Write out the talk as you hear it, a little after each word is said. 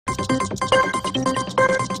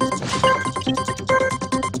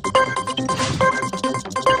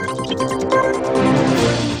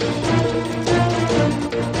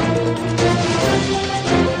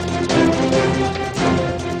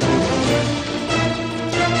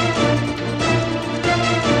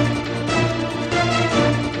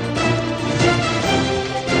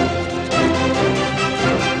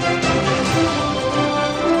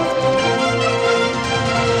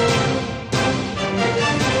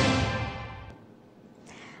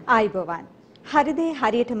ආයුබෝවන් හරිදේ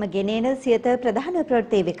හරියටම ගෙනෙන සියත ප්‍රධාන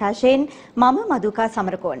ප්‍රවෘත්ති විකාශයෙන් මම මදුකා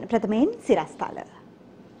සමරකෝන් ප්‍රථමයෙන් සිරස්තල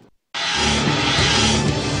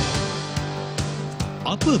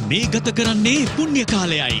අප මේ ගත කරන්නේ පුණ්‍ය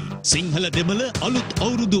කාලයයි සිංහල දෙමළ අලුත්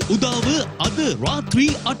අවුරුදු උදාව අද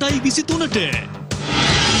රාත්‍රී 8:23ට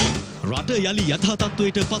රට යලි යථා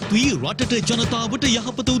තත්ත්වයට පත් වී රටට ජනතාවට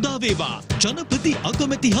යහපත උදා වේවා ජනපති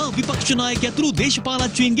අගමැති හා විපක්ෂ නායක ඇතුළු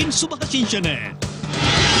දේශපාලඥයින්ගෙන් සුභාශිංසන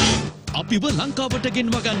අපිව ලංකාවට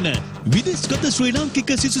ගෙන්වා ගන්න විදේශගත ශ්‍රී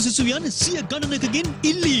ලාංකික සිසුසිසුවියන් 100 ගණනකගෙන්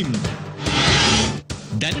ඉල්ලීම්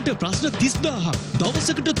දැනට ප්‍රශ්න 30000ක්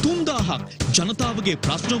දවසකට 3000ක් ජනතාවගේ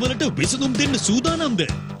ප්‍රශ්නවලට විසඳුම් දෙන්න සූදානම්ද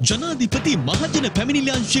ජනාධිපති මහජන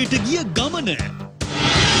පැමිණිලි අංශයට ගිය ගමන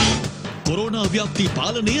කොරෝනා ව්‍යාප්ති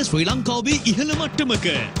පාලනය ශ්‍රී ලංකාවේ ඉහළ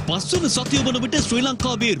මට්ටමක පස්වන සතිය වන විට ශ්‍රී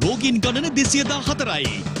ලංකාවේ රෝගීන් ගණන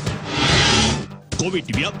 214යි කොවිඩ්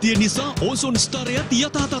ව්‍යාප්තිය නිසා ඕසෝන් ස්තරයත්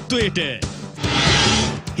යථා තත්ත්වයට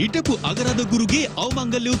හිටපු අගරද ගුරුගේ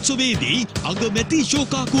අවමංගල්‍ය උත්සවයේදී අගමැති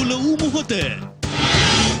ශෝකාකූල වූ මොහොත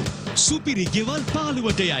සුපිරි ගෙවල්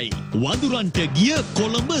පාළුවට යයි වඳුරන්ට ගිය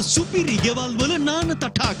කොළඹ සුපිරි ගෙවල් වල නාන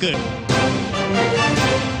තටාක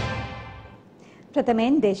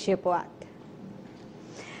ප්‍රථමයෙන් දේශීය පුවත්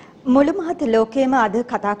මුළු මහත් ලෝකයේම අද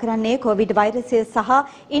කතා කරන්නේ කොවිඩ් වෛරසය සහ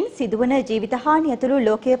ඉන් සිදුවන ජීවිත හානිය ඇතුළු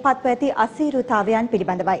ලෝකයේ පත්ව ඇති අසීරුතාවයන්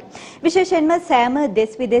පිළිබඳවයි. විශේෂයෙන්ම සෑම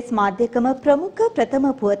දෙස් විදෙස් මාධ්‍යකම ප්‍රමුඛ ප්‍රථම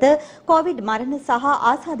පුවත කොවිඩ් මරණ සහ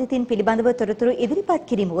ආසාදිතින් පිළිබඳව තොරතුරු ඉදිරිපත්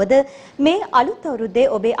කිරීම වුවද මේ අලුත් අවුරුද්දේ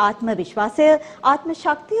ඔබේ ආත්ම විශ්වාසය ආත්ම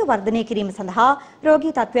ශක්තිය වර්ධනය කිරීම සඳහා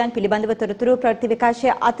රෝගී තත්ත්වයන් පිළිබඳව තොරතුරු ප්‍රවෘත්ති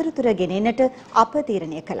විකාශය අතරතුර ගෙනෙන්නට අප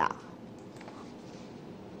තීරණය කළා.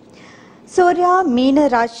 සූර්යා මීන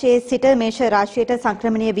රාශියේ සිට මේෂ රාශියට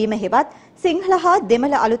සංක්‍රමණය වීම හෙවත් සිංහල හා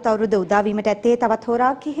දෙමළ අලුත් අවුරුද්ද උදා වීමට ඇත්තේ තවත්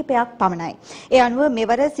හෝරා කිහිපයක් පමණයි. ඒ අනුව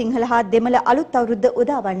මෙවර සිංහල හා දෙමළ අලුත් අවුරුද්ද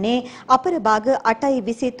උදා වන්නේ අපර භාග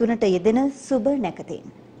 8:23ට යෙදෙන සුබ නැකතින්.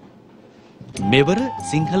 මෙවර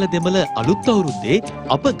සිංහල දෙමළ අලුත් අවුරුද්දේ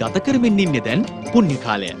අප ගත කරමින් ඉන්නේ දැන් පුණ්‍ය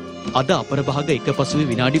කාලය. අද අපර භාග 1 පසුවේ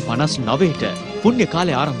විනාඩි 59ට පුණ්‍ය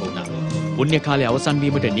කාලය ආරම්භ වුණා. පුණ්‍ය කාලය අවසන්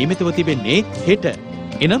වීමට නියමිතව තිබෙන්නේ හෙට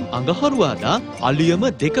එනම් අඟහරුවාදා අලුයම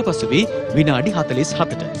 2 පසුවේ විනාඩි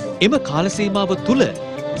 47ට. එම කාල සීමාව තුල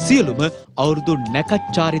සියලුම අවුරුදු නැකත්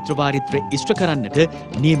චාරිත්‍ර වාරිත්‍ර ඉෂ්ට කරන්නට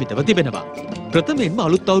නියමිතව තිබෙනවා. ප්‍රථමයෙන්ම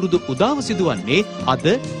අලුත් අවුරුදු උදාව සිදුවන්නේ අද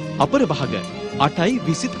අපර භාග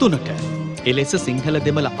 8:23ට. එලෙස සිංහල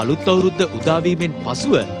දෙමළ අලුත් අවුරුද්ද උදා වීමෙන්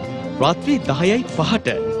පසුව රාත්‍රී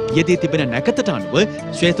 10:05ට යෙදී තිබෙන නැකතට අනුව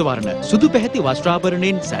ශ්වේත වර්ණ සුදු පැහැති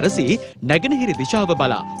වස්ත්‍රාභරණයෙන් සැරසී නැගෙනහිර දිශාව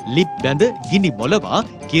බලා ලිප් බැඳ ගිනි මොලවා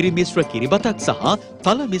කිරි මිශ්‍ර කිරිබතක් සහ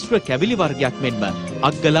තල මිශ්‍ර කැවිලි වර්ගයක් මෙන්ම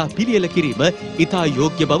අග්ගලා පිළියෙල කිරීම ඉතා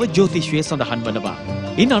යෝග්‍ය බව ජ්‍යොතිෂයේ සඳහන් වනවා.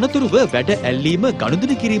 ඉන් අනතුරුව වැඩ ඇල්ලීම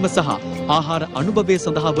ගනුදෙනු කිරීම සහ ආහාර අනුභවය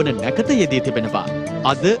සඳහා වන නැකත යෙදී තිබෙනවා.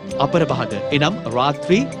 අද අපර භාග එනම්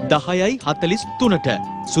රාත්‍රී 10:43ට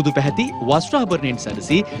සුදු පැහැති වස්ත්‍රාභරණයෙන්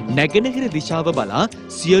සැරසී නැගෙනහිර දිශාව බලා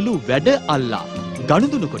සියලු වැඩ අල්ලා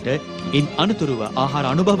ගනුදෙනු කොට ඉන් අනතුරුව ආහාර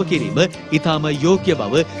අනුභව කිරීම ඊටම යෝග්‍ය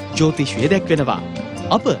බව ජ්‍යොතිෂයේ දැක්වෙනවා.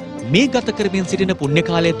 අප මේ ගත කරමින් සිටින පුණ්‍ය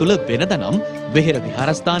කාලය තුල වෙනදනම් වෙහෙර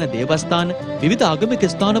විහාරස්ථාන දේවස්ථාන විවිධ ආගමික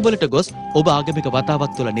ස්ථානවලට ගොස් ඔබ ආගමික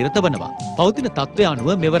වතාවත් තුළ නිරත වනවා. පවතින තත්ත්වය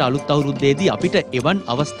අනුව මෙවර අලුත් අවුරුද්දේදී අපිට එවන්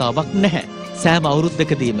අවස්ථාවක් නැහැ. සෑම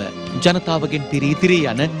අවුරුද්දකදීම ජනතාවගෙන් පිරී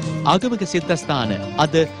යන ආගමික සිද්ධාස්ථාන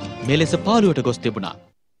අද මෙලෙස පාළුවට ගොස් තිබුණා.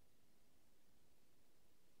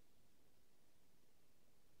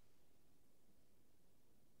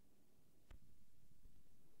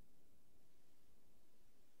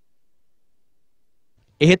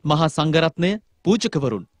 එහෙත් මහා සංඝරත්නය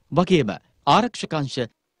පූජකවරුන් වගේම ආරක්ෂකංශ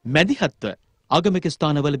මැදිහත්ව ආගමික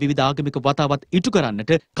ස්ථානවල විවිධ ආගමික වතාවත් ඉටු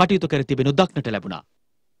කරන්නට කටයුතු කර තිබෙනු දක්නට ලැබුණා.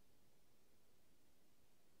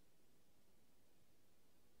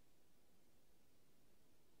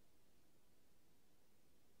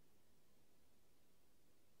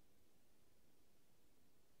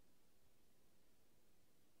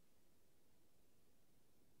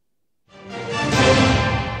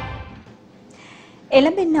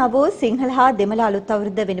 එළඹෙන්නා වූ සිංහල හා දෙමළ අලුත්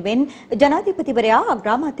අවුරුද්ද වෙනුවෙන් ජනාධිපතිවරයා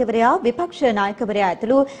අග්‍රාමාත්‍යවරයා විපක්ෂ නායකවරයා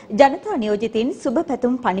ඇතුළු ජනතා නියෝජිතින් සුබ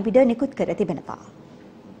පැතුම් පණිවිඩ නිකුත් කර තිබෙනවා.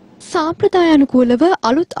 සාම්ප්‍රදායානුකූලව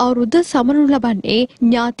අලුත් අවුරුද්ද සමරනු ලබන්නේ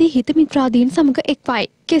ඥාති හිතමිත්‍රාදීන් සමග එක්වයි.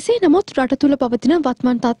 කෙසේ නමුත් රට තුළ පවතින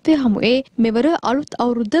වත්මන් තත්ත්වය හමුවේ මෙවර අලුත්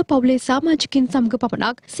අවුරුද්ද පවුලේ සමාජිකින් සමග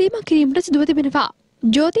පමණක් සීමා කිරීමට සිදුව තිබෙනවා.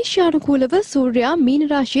 ජ්‍යොතිෂ්‍යානුකූලව සූර්යයා මීන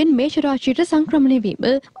රාශියෙන් මේෂ රාශියට සංක්‍රමණය වීම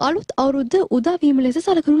අලුත් අවුරුද්ද උදා වීම ලෙස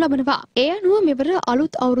සලකනු ලබනවා. ඒ අනුව මෙවර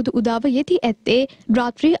අලුත් අවුරුදු උදාව යෙදී ඇත්තේ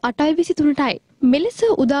රාත්‍රී 8:23ටයි. මෙලෙස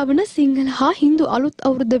උදාවන සිංහල හා හින්දු අලුත්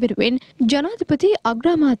අවුරුද්ද වෙනුවෙන් ජනාධිපති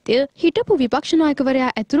අග්‍රාමාත්‍ය හිටපු විපක්ෂ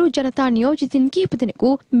නායකවරයා ඇතුළු ජනතා නියෝජිතින් කිහිප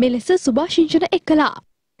දෙනෙකු මෙලෙස සුභාශිංසන එක්කලා.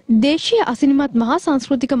 දේශීය අසිරිමත් මහා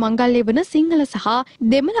සංස්කෘතික මංගල්‍ය වන සිංහල සහ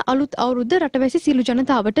දෙමළ අලුත් අවුරුද්ද රටවැසි සියලු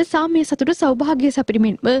ජනතාවට සාමය සතුට සෞභාග්‍ය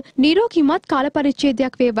සපිරීමෙන්ම නිරෝගීමත් කාල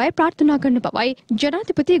පරිච්ඡේදයක් වේවායි ප්‍රාර්ථනා කරන බවයි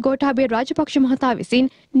ජනාධිපති ගෝඨාභය රාජපක්ෂ මහතා විසින්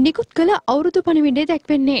නිකුත් කළ අවුරුදු පණිවිඩයේ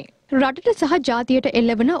දැක්වෙන්නේ. රටට සහ ජාතියට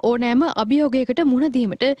එල්ලවන ඕනෑම අභියෝගයකට මුහුණ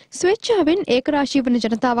දීමට ස්වේච්ඡාවෙන් ඒකරාශී වන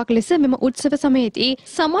ජනතාවක් ලෙස මෙම උත්සව සමයේදී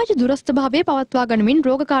සමාජ දුරස්ථභාවය පවත්වා ගනිමින්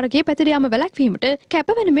රෝගකාරකයේ පැතිර යාම වැළැක්වීමට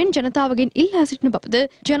කැපවෙන මෙන් ජනතාවගෙන් ඉල්ලා සිටින බවද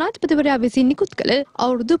ජනාධිපතිවරයා විසින් නිකුත් කළ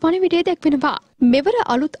අවුරුදු පණිවිඩයේ දැක්වෙනවා. මෙවර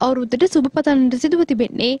අලුත් අවුරුද්දට සුබ පතන්නට සිදුව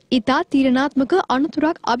තිබෙන්නේ ඉතා තීරණාත්මක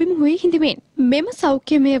අනතුරක් අභිමුඛයේ හිඳිමින්. මෙම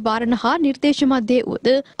සෞඛ්‍යමය වාරණ හා නිර්දේශ මැදේ වූද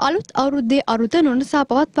අලුත් අවුරුද්දේ අරුත නොනසා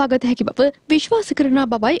පවත්වා ගත හැකි බව විශ්වාස කරන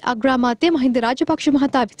බවයි අග්‍රාමාත්‍ය මහින්ද රාජපක්ෂ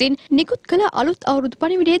මහතා විසින් නිකුත් කළ අලුත් අවුරුදු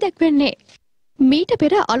පණිවිඩයේ දැක්වෙන්නේ. මීට පෙර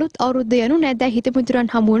අලුත් අවුරුද්ද යනු නැදැයි හිතමිතුරන්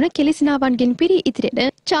හමුවන කෙලිසිනාවන්ගෙන් පිරී ඉතිරෙන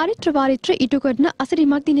චාරිත්‍ර වාරිත්‍ර ඉටු කරන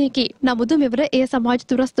අසිරිමත් දිනයකි. නමුත් මෙවර එය සමාජ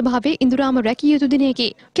දුරස්ථභාවයේ ඉඳුරාම රැකිය යුතු දිනයකි.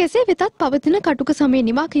 කෙසේ වෙතත් පවතින කටුක සමය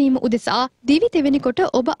නිමා කිරීම උදෙසා දිවි තෙවෙනි කොට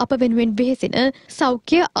ඔබ අප වෙනුවෙන් වෙහෙසෙන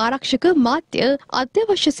සෞඛ්‍ය ආරක්ෂක මාධ්‍ය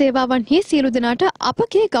අත්‍යවශ්‍ය සේවාවන්හි සියලු දෙනාට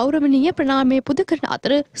අපගේ ගෞරවනීය ප්‍රණාමය පුද කරන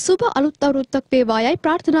අතර සුබ අලුත් අවුරුද්දක් වේවායයි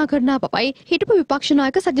ප්‍රාර්ථනා කරන බවයි හිටපු විපක්ෂ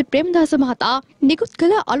නායක සජිත් ප්‍රේමදාස මහතා නිකුත්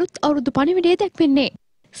කළ අලුත් අවුරුදු පණිවිඩයේ දැක්වෙන්නේ.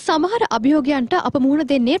 සමහර අභියෝගයන්ට අප මුහුණ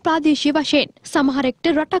දෙන්නේ ප්‍රාදේශීය වශයෙන්,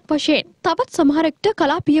 සමහරෙක්ට රටක් වශයෙන්, තවත් සමහරෙක්ට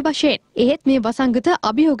කලාපීය වශයෙන්. එහෙත් මේ වසංගත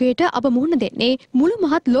අභියෝගයට අප මුහුණ දෙන්නේ මුළු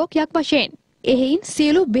මහත් ලෝකයක් වශයෙන්. එහෙයින්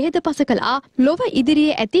සියලු බෙහෙත පස කළා ලොව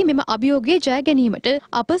ඉදිරියේ ඇති මෙම අභියෝගයේ ජය ගැනීමට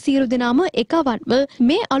අප සියලු දෙනාම එකවන්ව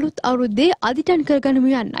මේ අලුත් අවුරුද්දේ අදිටන්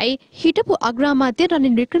කරගනිමු යන්නයි හිටපු අග්‍රාමාත්‍ය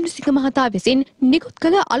රනිල් වික්‍රමසිංහ මහතා විසින් නිකුත්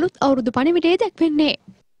කළ අලුත් අවුරුදු පණිවිඩයේ දැක්වෙන්නේ.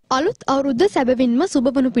 අලුත් අවුරුද්ද සැබවින්ම සුබ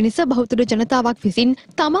වනු පිණිස බහුතර ජනතාවක් විසින්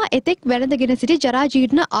තමා එතෙක් වැළඳගෙන සිටි ජරා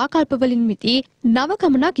ජීර්ණ ආකල්පවලින් මිදී නව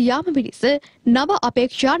ගමනක් යාම පිණිස නව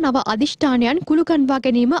අපේක්ෂා නව අදිෂ්ඨානයන් කුළුකන්වා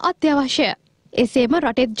ගැනීම අත්‍යවශ්‍යය. එසේම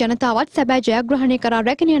රටේ ජනතාවත් සැබෑ ජයග්‍රහණය කරා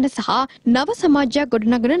රැගෙන යන සහ නව සමාජයක්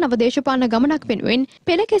ගොඩනගන නව දේශපාලන ගමනක් වෙනුවෙන්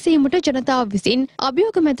පෙළ ගැසීමට ජනතාව විසින්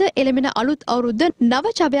අභියෝග මැද එළඹෙන අලුත් අවුරුද්ද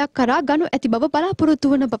නව චවයක් කරා ගනු ඇති බව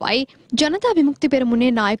බලාපොරොත්තු වන බවයි ජනතා විමුක්ති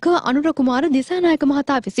පෙරමුණේ නායක අනුර කුමාර දිසානායක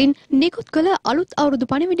මහතා විසින් නිකුත් කළ අලුත්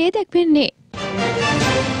අවුරුදු පණිවිඩයේ දැක්වෙන්නේ.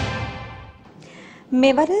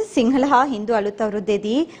 මෙවර සිංහල හා හින්දු අලුත්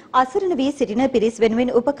අවුරුද්දේදී අසරණ වී සිටින පිරිස් වෙනුවෙන්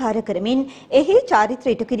උපකාර කරමින් එහි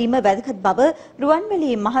චාරිත්‍ර ඉටු කිරීම වැදගත් බව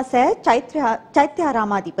රුවන්වැලි මහසෑ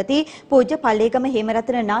චෛත්‍යාරාමාධිපති පූජ්‍ය පල්ලේගම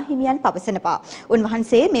හේමරතන නාහිමියන් පවසනවා.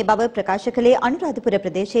 උන්වහන්සේ මේ බව ප්‍රකාශ කළේ අනුරාධපුර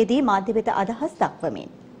ප්‍රදේශයේදී මාධ්‍ය වෙත අදහස් දක්වමින්.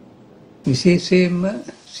 විශේෂයෙන්ම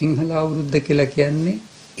සිංහල අවුරුද්ද කියලා කියන්නේ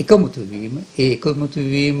එකමුතු වීම. ඒ එකමුතු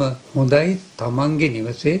වීම හොඳයි. තමන්ගේ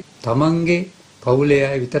නිවසේ තමන්ගේ පවුලේ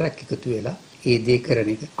අය විතරක් එකතු වෙලා ඒ දේ කරන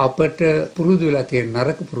එක. අපට පුරුදු වෙලා තියෙන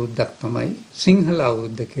නරක පුරුද්දක් තමයි සිංහල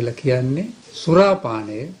අවුරුද්ද කියලා කියන්නේ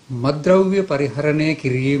සුරාපානය මත්ද්‍රව්‍ය පරිහරණය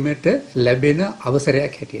කිරීමට ලැබෙන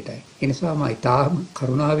අවසරයක් හැටියටයි. ඒ නිසා මම ඊටාම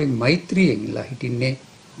කරුණාවෙන් මෛත්‍රියෙන් ඉල්ලා හිටින්නේ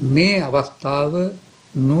මේ අවස්ථාව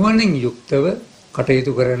නුවණින් යුක්තව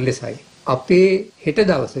කටයුතු කරන ලෙසයි. අපේ හෙට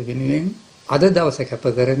දවස වෙනුවෙන් අද දවස කැප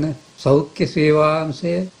කරන සෞඛ්‍ය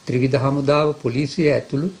සේවාංශය, ත්‍රිවිධ හමුදාව, පොලිසිය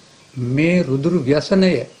ඇතුළු මේ රුදුරු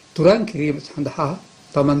ව්‍යසනය තුරන් කිරීම සඳහා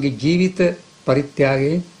තමන්ගේ ජීවිත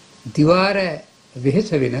පරිත්‍යාගයෙන් දිවාර වෙහෙස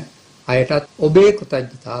වෙන අයටත් ඔබේ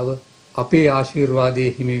කෘතඥතාව අපේ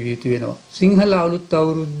ආශිර්වාදයේ හිමි විය යුතු වෙනවා. සිංහල අලුත්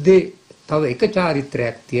අවුරුද්දේ තව එක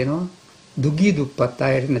චාරිත්‍රයක් තියෙනවා. දුගී දුප්පත්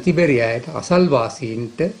අයට, නැතිබරි අයට,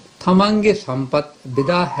 අසල්වාසීන්ට තමන්ගේ සම්පත්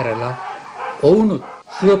බෙදා හැරලා ඔවුනුත්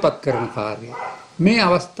සුවපත් කරන කාර්යය. මේ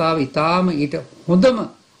අවස්ථාව ඊටාම ඊට හොඳම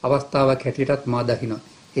අවස්ථාවක් හැටියටත් මා දකිනවා.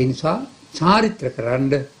 ඒ නිසා චාරිත්‍ර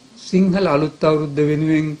කරන්න සිංහල අලුත් අවුරුද්ද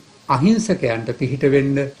වෙනුවෙන් අහිංසකයන්ට පිහිට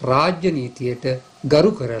වෙන්න, රාජ්‍ය නීතියට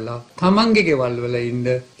ගරු කරලා තමන්ගේ ගෙවල් වල ඉන්න.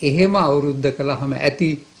 එහෙම අවුරුද්ද කළාම ඇති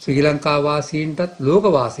ශ්‍රී ලංකා වාසීන්ටත් ලෝක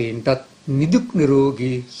වාසීන්ටත් නිදුක්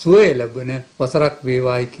නිරෝගී සුවය ලැබෙන වසරක්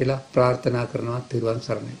වේවායි කියලා ප්‍රාර්ථනා කරනවා. ත්‍රිවන්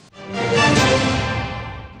සරණයි.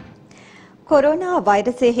 කොරෝනා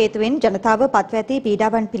වෛරසය හේතුවෙන් ජනතාව පත්ව ඇති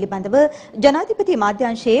පීඩාවන් පිළිබඳව ජනාධිපති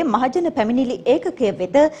මාධ්‍යංශයේ මහජන පැමිණිලි ඒකකය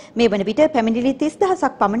වෙත මේ වන විට පැමිණිලි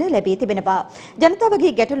 30000ක් පමණ ලැබී තිබෙනවා.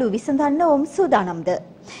 ජනතාවගේ ගැටලු විසඳන්න ඔවුන් සූදානම්ද?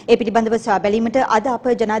 ඒ පිළිබඳව සොයා බැලීමට අද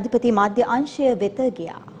අප ජනාධිපති මාධ්‍ය අංශය වෙත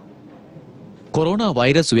ගියා. කොරෝනා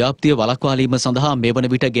වෛරස් ව්‍යාප්තිය වළක්වාලීම සඳහා මේ වන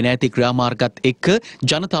විට ගෙන ඇති ක්‍රියාමාර්ගත් එක්ක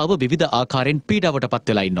ජනතාව විවිධ ආකාරයෙන් පීඩාවට පත්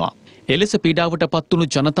වෙලා ඉන්නවා. එලෙස පීඩාවට පත්වුණු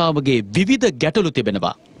ජනතාවගේ විවිධ ගැටලු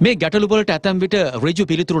තිබෙනවා. මේ ගැටලු වලට ඇතැම් විට ඍජු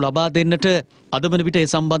පිළිතුරු ලබා දෙන්නට අද වන විට ඒ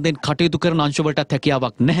සම්බන්ධයෙන් කටයුතු කරන අංශවලටත්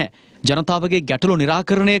හැකියාවක් නැහැ. ජනතාවගේ ගැටලු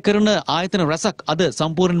නිරාකරණය කරන ආයතන රැසක් අද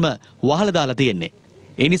සම්පූර්ණයෙන්ම වහලා දාලා තියෙන්නේ.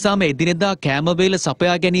 ඒ නිසාම එදිනෙදා කෑම වේල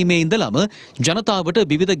සපයා ගැනීමේ ඉඳලම ජනතාවට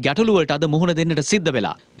විවිධ ගැටලු වලට අද මුහුණ දෙන්නට සිද්ධ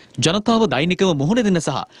වෙලා. ජනතාව දෛනිකව මුහුණ දෙන්න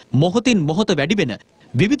සහ මොහොතින් මොහොත වැඩි වෙන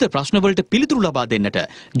විවිධ ප්‍රශ්න වලට පිළිතුරු ලබා දෙන්නට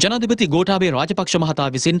ජනාධිපති ගෝඨාභය රාජපක්ෂ මහතා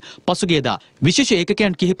විසින් පසුගියදා විශේෂ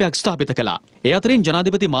ඒකකයන් කිහිපයක් ස්ථාපිත කළා. ඒ අතරින්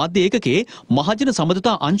ජනාධිපති මාධ්‍ය ඒකකයේ මහජන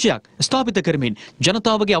සම්බන්ධතා අංශයක් ස්ථාපිත කරමින්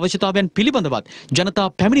ජනතාවගේ අවශ්‍යතාවයන් පිළිබඳවත් ජනතා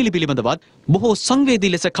පැමිණිලි පිළිබඳවත් බොහෝ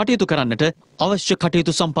සංවේදී ලෙස කටයුතු කරන්නට අවශ්‍ය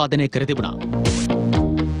කටයුතු සම්පාදනය කර තිබුණා.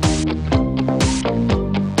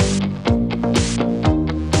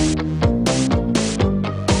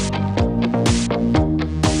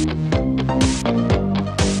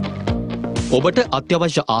 ඔබට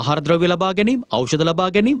අත්‍යවශ්‍ය ආහාර ද්‍රව්‍ය ලබා ගැනීම, ඖෂධ ලබා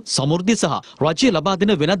ගැනීම, සමෘද්ධි සහ රජය ලබා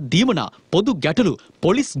දෙන වෙනත් දීමනා, පොදු ගැටලු,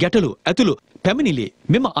 පොලිස් ගැටලු ඇතුළු පැමිණිලි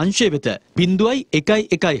මෙම අංශය වෙත 0114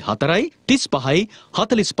 35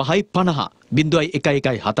 45 50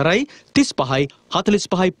 0114 35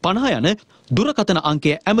 45 50 යන දුරකථන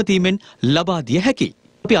අංකය ඇමතීමෙන් ලබා දිය හැකියි.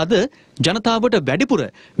 අපි අද ජනතාවට වැඩිපුර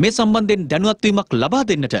මේ සම්බන්ධයෙන් දැනුවත් වීමක් ලබා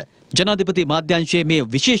දෙන්නට ජනාධිපති මාධ්‍යංශයේ මේ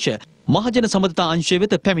විශේෂ මහජන සම්බන්ධතා අංශය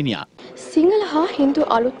වෙත පැමිණියා. සිංහල හා හින්දු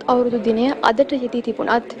අලුත් අවුරුදු දිනය අදට යෙදී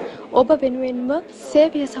තිබුණත් ඔබ වෙනුවෙන්ම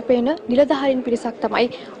සේවය සපයන නිලධාරීන් පිරිසක් තමයි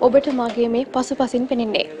ඔබට මාගේ මේ පසුපසින්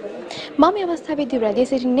පෙනෙන්නේ. මම මේ අවස්ථාවේදී රැඳී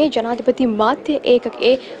සිටින්නේ ජනාධිපති මාධ්‍ය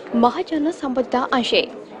ඒකකයේ මහජන සම්බන්ධතා අංශයේ.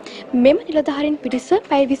 මෙම නිලධාරීන් පිරිස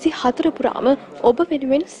පැය 24 පුරාම ඔබ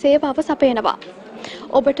වෙනුවෙන් සේවාව සපයනවා.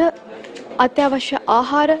 ඔබට අත්‍යවශ්‍ය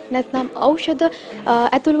ආහාර නැත්නම් ඖෂධ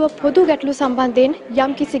ඇතුළුව පොදු ගැටලු සම්බන්ධයෙන්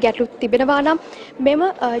යම්කිසි ගැටලු තිබෙනවා නම් මෙම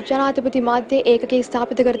ජනාධිපති මාධ්‍ය ඒකකයේ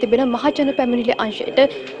ස්ථාපිත කර තිබෙන මහජන පැමිණිලි අංශයට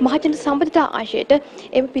මහජන සම්බන්ධතා අංශයට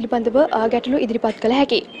එම පිළිබඳව ගැටලු ඉදිරිපත් කළ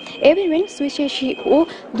හැකියි. ඒ වෙනුවෙන් සුවිශේෂී වූ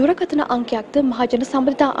දුරකථන අංකයක්ද මහජන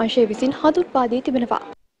සම්බන්ධතා අංශය විසින් හඳුන්වා දී තිබෙනවා.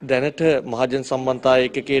 දැනට මහජන සම්බන්ධතා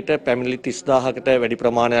ඒකකයට පැමිණිලි 30000කට වැඩි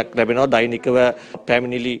ප්‍රමාණයක් ලැබෙනවා. දෛනිකව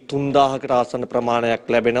පැමිණිලි 3000කට ආසන්න ප්‍රමාණයක්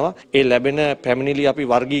ලැබෙනවා. ඒ ලැබෙන පැමිණිලි අපි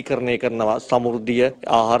වර්ගීකරණය කරනවා. සමෘද්ධිය,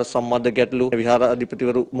 ආහාර සම්බන්ධ ගැටලු, විහාර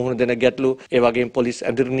අධිපතිවරු මුහුණ දෙන ගැටලු, ඒ වගේම පොලිස්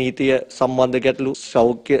ඇඳුම් නීතිය සම්බන්ධ ගැටලු,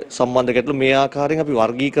 සෞඛ්‍ය සම්බන්ධ ගැටලු මේ ආකාරයෙන් අපි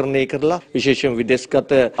වර්ගීකරණය කරලා විශේෂයෙන්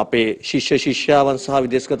විදේශගත අපේ ශිෂ්‍ය ශිෂ්‍යාවන් සහ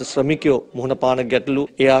විදේශගත ශ්‍රමිකයෝ මුහුණ පාන ගැටලු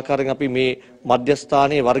ඒ ආකාරයෙන් අපි මේ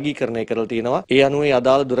මධ්‍යස්ථානයේ වර්ගීකරණය කරලා තියෙනවා. ඒ අනුව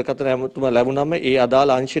අදාළ දුරකථන ඇමතුම ලැබුණම ඒ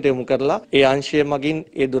අදාළ අංශයට යොමු කරලා ඒ අංශය මගින්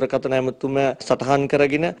ඒ දුරකථන ඇමතුම සටහන්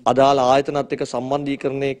කරගෙන අදාළ ආයතනත් එක්ක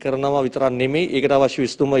සම්බන්ධීකරණය කරනවා විතරක් නෙමෙයි ඒකට අවශ්‍ය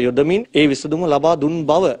විසඳුම යොදමින් ඒ විසඳුම ලබා දුන්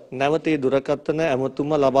බව නැවත ඒ දුරකථන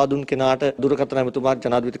ඇමතුම ලබා දුන් කෙනාට දුරකථන ඇමතුමක්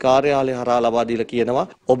ජනාධිපති කාර්යාලය හරහා ලබා දීලා කියනවා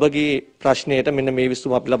ඔබගේ ප්‍රශ්නයට මෙන්න මේ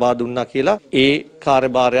විසඳුම අපි ලබා දුන්නා කියලා ඒ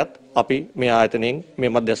කාර්යභාරයත් අපි මේ ආයතනයෙන්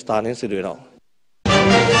මේ මධ්‍යස්ථානයෙන් සිදු වෙනවා.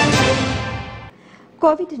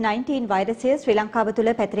 COVID-19 වෛරසය ශ්‍රී ලංකාව තුළ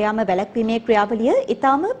පැතිර යාම වැළැක්වීමේ ක්‍රියාවලිය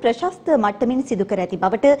ඉතාම ප්‍රශස්ත මට්ටමින් සිදු කර ඇති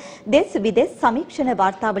බවට දෙස් විදෙස් සමීක්ෂණ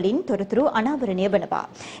වාර්තාවලින් තොරතුරු අනාවරණය වනවා.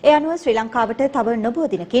 ඒ අනුව ශ්‍රී ලංකාවට තව නොබෝ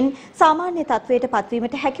දිනකින් සාමාන්‍ය තත්වයට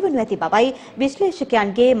පත්වීමට හැකිවනු ඇති බවයි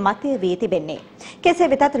විශ්ලේෂකයන්ගේ මතය වී තිබෙන්නේ. කෙසේ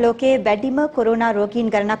වෙතත් ලෝකයේ වැඩිම කොරෝනා රෝගීන්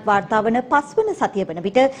ගණනක් වාර්තා වන 5 වන සතිය වන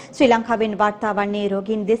විට ශ්‍රී ලංකාවෙන් වාර්තා වන්නේ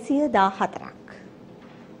රෝගීන් 214ක්.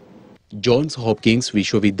 ජෝන්ස් හොප්කින්ස්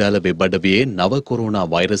විශ්වවිද්‍යාල වෙබ් අඩවියේ නව කොරෝනා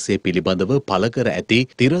වෛරසය පිළිබඳව පළ කර ඇති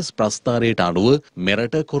තිරස් ප්‍රස්ථාරයට අනුව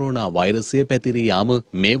මෙරට කොරෝනා වෛරසය පැතිරී යාම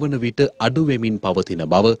මේ වන විට අඩු වෙමින් පවතින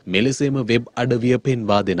බව මෙලෙසම වෙබ් අඩවිය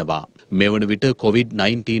පෙන්වා දෙනවා. මෙවන විට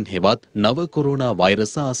COVID-19 හෙවත් නව කොරෝනා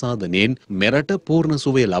වෛරස ආසාදනයෙන් මෙරට පූර්ණ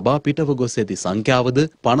සුවය ලබා පිටව ගොස් ඇති සංඛ්‍යාවද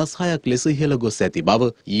 56ක් ලෙස ඉහළ ගොස් ඇති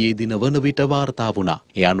බව ඊයේ දින වන විට වාර්තා වුණා.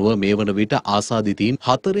 ඒ අනුව මේ වන විට ආසාදිතයින්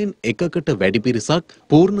 4න් 1කට වැඩි පිරිසක්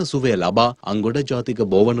පූර්ණ සුවය ලබා අංගොඩ ජාතික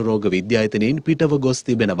බෝවන රෝග විද්‍යායතනයෙන් පිටව ගොස්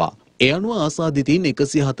තිබෙනවා. ඒ අනුව ආසාදිතයින්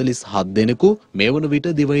 147 දෙනෙකු මේ වන විට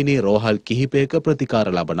දිවයිනේ රෝහල් කිහිපයක ප්‍රතිකාර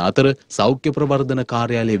ලබන අතර සෞඛ්‍ය ප්‍රවර්ධන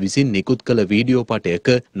කාර්යාලය විසින් නිකුත් කළ වීඩියෝ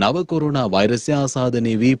පටයක නව කොරෝනා වෛරසය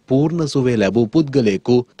ආසාදනය වී පූර්ණ සුවය ලැබූ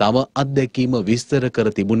පුද්ගලයෙකු තම අත්දැකීම විස්තර කර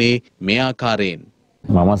තිබුණේ මේ ආකාරයෙන්.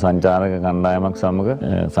 මම සංචාරක කණ්ඩායමක් සමග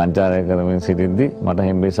සංචාරය කරමින් සිටිද්දී මට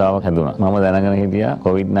හෙම්බිරිස්සාවක් හැදුණා. මම දැනගෙන හිටියා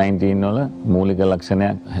COVID-19 වල මූලික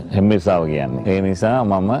ලක්ෂණයක් හෙම්බිරිස්සාව කියන්නේ. ඒ නිසා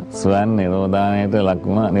මම ස්වයං නිරෝධානයට ලක්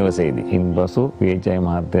වුණා නිවසේදී. ඉන්පසු PHI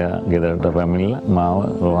මහත්තයා ගෙදරට පැමිණිලා මාව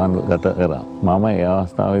රෝහල්ගත කරා. මම ඒ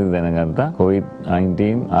අවස්ථාවේදී දැනගත්තා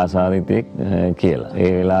COVID-19 ආසාදිතයෙක් කියලා.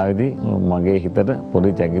 ඒ වෙලාවේදී මගේ හිතට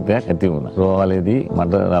පොඩි චකිතයක් ඇති වුණා. රෝහලේදී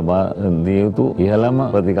මට ලබා දිය යුතු ඉහළම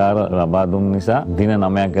ප්‍රතිකාර ලබා දුන් නිසා දින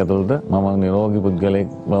 9ක් ඇතුළත මම නිරෝගී පුද්ගලයෙක්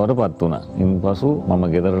බවට පත් වුණා. ඉන්පසු මම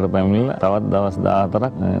ගෙදරට පැමිණිලා තවත් දවස් 14ක්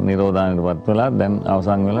නිරෝධානයට පත් වෙලා දැන්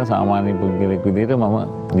අවසන් වෙලා සාමාන්‍ය පුද්ගලයෙක් විදිහට මම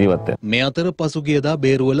ජීවත් වෙනවා. මේ අතර පසුගියදා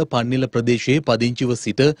බේරුවල පන්නිල ප්‍රදේශයේ පදිංචිව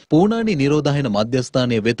සිට පූනානි නිරෝධායන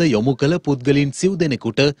මධ්‍යස්ථානය වෙත යොමු කළ පුද්ගලයන් සිව්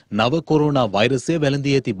දෙනෙකුට නව කොරෝනා වෛරසය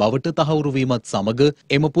වැළඳී ඇති බවට තහවුරු වීමත් සමග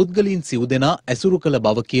එම පුද්ගලයන් සිව් දෙනා ඇසුරු කළ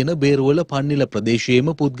බව කියන බේරුවල පන්නිල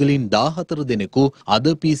ප්‍රදේශයේම පුද්ගලයන් 14 දෙනෙකු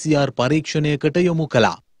අද PCR පරීක්ෂණයකට යොමු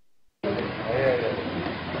කළා.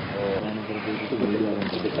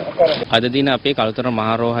 අද දින අපේ කළුතර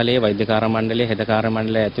මහරෝහලේ වෛද්‍යකාර මණ්ඩලයේ හෙදකාර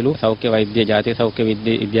මණ්ඩලය ඇතුළු සෞඛ්‍ය වෛද්‍ය ජාතික සෞඛ්‍ය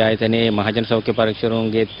විද්‍යායතනයේ මහජන සෞඛ්‍ය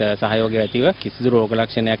පරීක්ෂකවරුන්ගේ සහයෝගය ඇතිව කිසිදු රෝග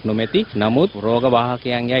ලක්ෂණයක් නොමැති නමුත් රෝග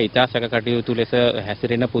වාහකයන්ගේ ඉතා සැක කටයුතු ලෙස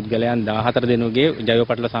හැසිරෙන පුද්ගලයන් 14 දෙනෙකුගේ ජෛව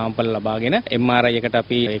පටල සාම්පල් ලබාගෙන MRI එකට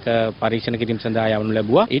අපි ඒක පරීක්ෂණ කිරීම සඳහා යවනු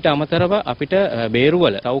ලැබුවා. ඊට අමතරව අපිට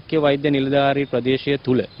බේරුවල සෞඛ්‍ය වෛද්‍ය නිලධාරී ප්‍රදේශය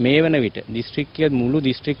තුල මේ වන විට මුළු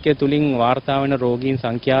දිස්ත්‍රික්කය තුලින් වාර්තා වන රෝගීන්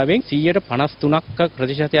සංඛ්‍යාවෙන් 53%ක්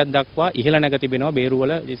ප්‍රතිශතයක් දක්වා ඉහළ නැග තිබෙනවා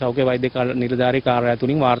බේරුවල සෞඛ්‍ය වෛද්‍ය නිලධාරී කාර්යාලය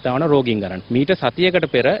තුලින් වාර්තා වන රෝගීන් ගණන. මීට සතියකට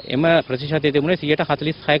පෙර එම ප්‍රතිශතය තිබුණේ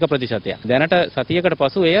 46%ක ප්‍රතිශතයක්. දැනට සතියකට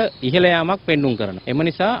පසු එය ඉහළ යාමක් පෙන්눔 කරනවා. එම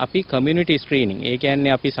නිසා අපි කමියුනිටි ස්ක්‍රීනින් ඒ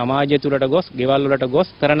කියන්නේ අපි සමාජය තුලට ගොස්, ගෙවල් වලට ගොස්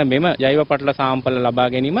කරන මෙම ජෛව පටල සාම්පල ලබා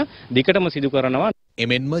ගැනීම දිකටම සිදු කරනවා.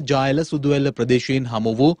 එමෙන්ම ජායල සුදුවැල්ල ප්‍රදේශයෙන්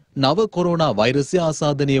හමු වූ නව කොරෝනා වෛරසය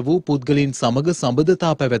ආසාදනය වූ පුද්ගලයන් සමග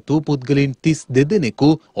සම්බන්ධතා පැවැත් වූ පුද්ගලයන් 32 දෙනෙකු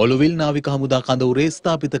ඔළුවිල් නාවික හමුදා කඳවුරේ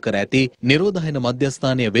ස්ථාපිත කර ඇති නිරෝධායන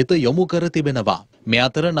මධ්‍යස්ථානය වෙත යොමු කර තිබෙනවා. මේ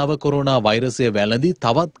අතර නව කොරෝනා වෛරසය වැළඳි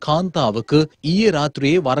තවත් කාන්තාවක ඊයේ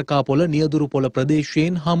රාත්‍රියේ වරකාපොළ නියදුරුපොළ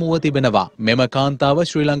ප්‍රදේශයෙන් හමුව තිබෙනවා. මෙම කාන්තාව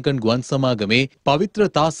ශ්‍රී ලංකන් ගුවන් සමාගමේ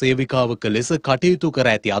පවිත්‍රතා සේවිකාවක ලෙස කටයුතු කර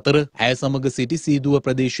ඇති අතර ඇය සමග සිටි සීදුව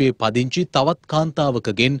ප්‍රදේශයේ පදිංචි තවත්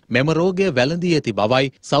කාන්තාවකගෙන් මෙම රෝගය වැළඳී ඇති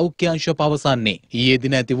බවයි සෞඛ්‍ය අංශ පවසන්නේ. ඊයේ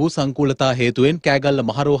දින ඇති වූ සංකූලතා හේතුවෙන් කෑගල්ල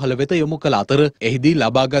මහරෝහල වෙත යොමු කළ අතර එහිදී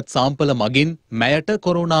ලබාගත් සාම්පල මගින් මැයට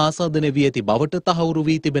කොරෝනා ආසාදනය වී ඇති බවට තහවුරු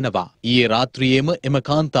වී තිබෙනවා. ඊයේ රාත්‍රියේම එම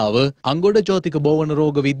කාන්තාව අංගොඩ ජාතික බෝවන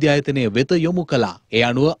රෝග විද්‍යායතනය වෙත යොමු කළා. ඒ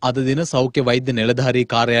අනුව අද දින සෞඛ්‍ය වෛද්‍ය නිලධාරී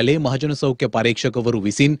කාර්යාලයේ මහජන සෞඛ්‍ය පරීක්ෂකවරු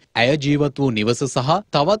විසින් ඇය ජීවත් වූ නිවස සහ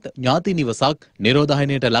තවත් ඥාති නිවසක්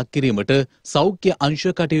නිරෝධායනයට ලක් කිරීමට සෞඛ්‍ය අංශ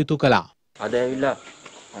කටයුතු කළා. අද ඇවිල්ලා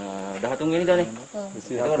 13 වෙනිදානේ.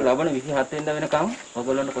 ඒකට ලබන 27 වෙනිදා වෙනකම්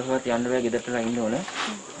ඔයගොල්ලන්ට කොහෙවත් යන්න බෑ, ගෙදරටලා ඉන්න ඕන.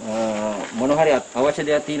 මොන හරි අවශ්‍ය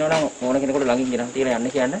දෙයක් තියෙනවා නම් ඕන කෙනෙකුට ළඟින් ගෙනත් තියලා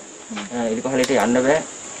යන්න කියන්න. එලිපහලට යන්න බෑ.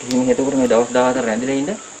 කිසිම හේතුවකට මේ දවස් 14 රැඳිලා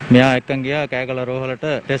ඉන්න. මෙයා එක්කන් ගියා කෑගල රෝහලට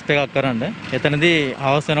ටෙස්ට් එකක් කරන්න. එතනදී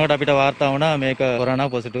හවස් වෙනකොට අපිට වාර්තා වුණා මේක කොරෝනා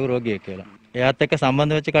පොසිටිව් රෝගියෙක් කියලා. එයාත් එක්ක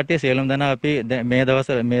සම්බන්ධ වෙච්ච කට්ටිය සියලුම දෙනා අපි මේ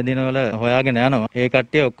දවස් මේ දිනවල හොයාගෙන යනවා. ඒ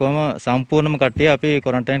කට්ටිය ඔක්කොම සම්පූර්ණම කට්ටිය අපි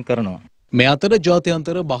ක්වොරන්ටයින් කරනවා. මේ අතර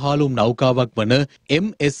ජාත්‍යන්තර බහලුම් නෞකාවක් වන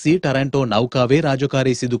MSC ටරැන්ටෝ නෞකාවේ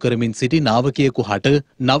රාජකාරී සිදු කරමින් සිටි නාවකයෙකු හට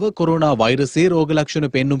නව කොරෝනා වෛරසයේ රෝග ලක්ෂණ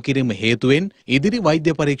පෙන්눔 කිරීම හේතුවෙන් ඉදිරි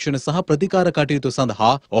වෛද්‍ය පරීක්ෂණ සහ ප්‍රතිකාර කටයුතු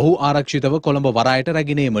සඳහා ඔහු ආරක්ෂිතව කොළඹ වරායට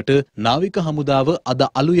රැගෙන ඒමට නාවික හමුදාව අද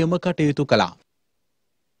අලුයම කටයුතු කළා.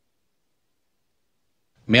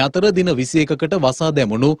 මේ අතර දින 21කට වසා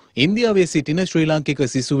දැමුණු ඉන්දියාවේ සිටින ශ්‍රී ලාංකික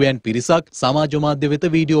සිසුවයන් පිරිසක් සමාජ මාධ්‍ය වෙත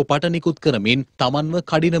වීඩියෝ පට නිකුත් කරමින් තමන්ව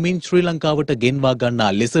කඩිනමින් ශ්‍රී ලංකාවට ගෙන්වා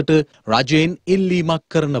ගන්නා ලෙසට රජයෙන් ඉල්ලීමක්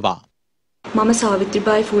කරනවා. මම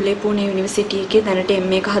සාවිත්‍රිබායි ෆූලේ පුනේ යුනිවර්සිටි එකේ දැනට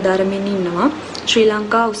MA එක හදාරමින් ඉන්නවා. ශ්‍රී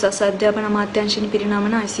ලංකා උසස් අධ්‍යාපන අමාත්‍යාංශයෙන්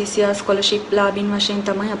පිරිනමන ICCR ස්කෝලර්ෂිප් ලාභීන් වශයෙන්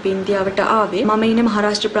තමයි අපි ඉන්දියාවට ආවේ. මම ඉන්නේ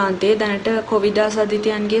මහාරාෂ්ට්‍ර ප්‍රාන්තයේ. දැනට කොවිඩ්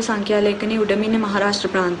ආසාදිතයන්ගේ සංඛ්‍යා ලේඛනයේ උඩම ඉන්නේ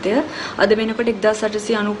මහාරාෂ්ට්‍ර ප්‍රාන්තය. අද වෙනකොට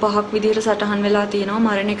 1895ක් විදිහට සටහන් වෙලා තියෙනවා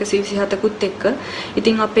මරණ 127කුත් එක්ක.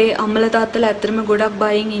 ඉතින් අපේ අම්මලා තාත්තලා ඇත්තටම ගොඩක්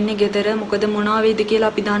බයෙන් ඉන්නේ ගෙදර. මොකද මොනවා වෙයිද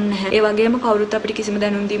කියලා අපි දන්නේ නැහැ. ඒ වගේම කවුරුත් අපිට කිසිම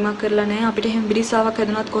දැනුම් දීමක් කරලා නැහැ. අපිට හෙම්බිරිස්සාවක්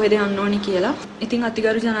හැදුනත් කොහෙද යන්න ඕනි කියලා. ඉතින්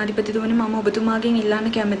අතිගරු ජනාධිපතිතුමනි මම ඔබතුමාගෙන්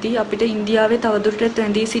ඉල්ලන්න කැමතියි අපිට ඉන්දියාවේ තවදුරටත්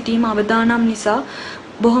රැඳී සිටීම අවදානම් නිසා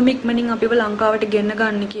බොහොම ඉක්මනින් අපිව ලංකාවට ගෙන්න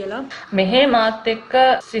ගන්න කියලා. මෙහි මාත් එක්ක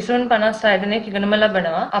සිසුන් 56 දෙනෙක් ඉගෙනම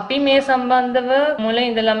ලබනවා. අපි මේ සම්බන්ධව මුලින්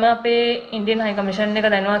ඉඳලම අපේ ඉන්දියන් හයි කමිෂන් එක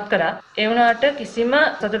දැනුවත් කරා. ඒ වුණාට කිසිම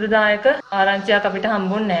සතුටුදායක ආරංචියක් අපිට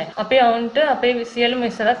හම්බුන්නේ නැහැ. අපි අවුන්ට අපේ සියලුම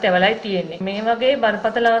ඉස්සරත් යවලයි තියෙන්නේ. මේ වගේ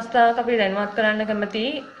බරපතල අවස්ථාවක අපි දැනුවත් කරන්න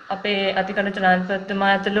කැමතියි. අපේ අතිකඩ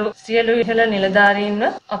ජනාධිපතිතුමා ඇතුළු සියලු ඉහළ නිලධාරීන්ව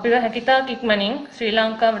අපිව හැකිතාක් ඉක්මනින් ශ්‍රී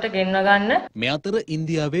ලංකාවට ගෙන්ව ගන්න. මේ අතර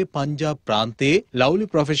ඉන්දියාවේ පංජාබ් ප්‍රාන්තයේ ලව්ලි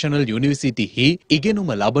ප්‍රොෆෙෂනල් යුනිවර්සිටිහි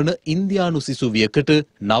ඉගෙනුම ලබන ඉන්දියානු සිසුවියකට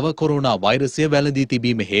නව කොරෝනා වෛරසය වැළඳී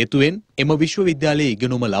තිබීම හේතුවෙන් එම විශ්වවිද්‍යාලයේ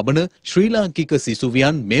ඉගෙනුම ලබන ශ්‍රී ලාංකික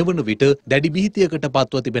සිසුවියන් මේ වන විට දැඩි බිහිතියකට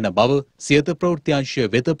පත්ව තිබෙන බව සියත ප්‍රවෘත්ති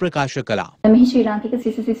වෙත ප්‍රකාශ කළා. මෙහි ශ්‍රී ලාංකික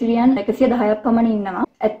සිසුවියන් 110ක් පමණ ඉන්නවා.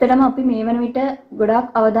 ඇත්තටම අපි මේ වන විට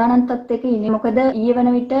ගොඩාක් අවදානම් තත්ත්වයක ඉන්නේ. මොකද ඊයේ වන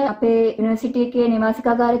විට අපේ යුනිවර්සිටි එකේ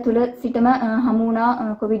නිවාසිකාගාරය තුල සිටම හමු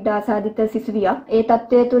වුණා කොවිඩ් ආසාදිත සිසුවියක්. ඒ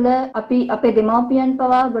තත්ත්වය තුල අපි අපේ දෙමාපියන්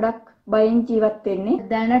පවා ගොඩක් බයෙන් ජීවත් වෙන්නේ.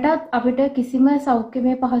 දැනටත් අපිට කිසිම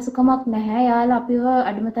සෞඛ්‍යමය පහසුකමක් නැහැ. යාළුවා අපිව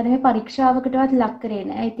අඩුමතරමේ පරීක්ෂාවකටවත් ලක් කරේ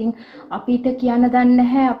නැහැ. ඉතින් අපිට කියන්න දන්නේ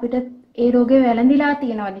නැහැ අපිට ඒ රෝගේ වැළඳිලා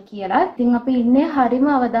තියෙනවද කියලා. ඉතින් අපි ඉන්නේ හරිම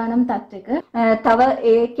අවදානම් තත්ත්වයක. තව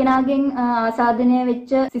ඒ කෙනාගෙන් ආසාදනය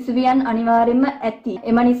වෙච්ච සිසුවියන් අනිවාර්යයෙන්ම ඇති.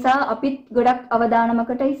 එම නිසා අපිත් ගොඩක්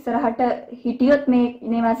අවදානමකට ඉස්සරහට හිටියොත් මේ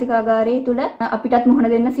නිවාසිකාගාරයේ තුල අපිටත්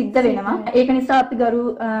මුහුණ දෙන්න සිද්ධ වෙනවා. ඒක නිසා අපි ගරු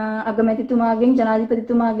අගමැතිතුමාගෙන්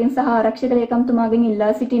ජනාධිපතිතුමාගෙන් සහ ආරක්ෂක ලේකම්තුමාගෙන්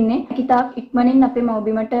ඉල්ලා සිටින්නේ කිතාක් ඉක්මනින් අපේ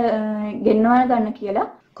මව්බිමට ගෙන්වා ගන්න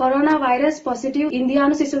කියලා. කොරෝනා වෛරස් පොසිටිව්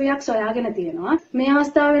ඉන්දියානු සිසුවියක් සොයාගෙන තියෙනවා. මේ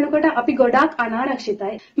අවස්ථාව වෙනකොට අපි ගොඩාක්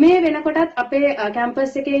අනාරක්ෂිතයි. මේ වෙනකොටත් අපේ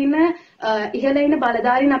කැම්පස් එකේ ඉන්න ඉහළ ඉන්න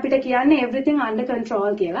බලධාරීන් අපිට කියන්නේ everything under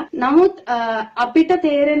control කියලා. නමුත් අපිට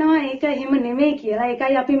තේරෙනවා ඒක එහෙම නෙමෙයි කියලා.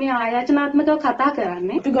 ඒකයි අපි මේ ආයාචනාත්මකව කතා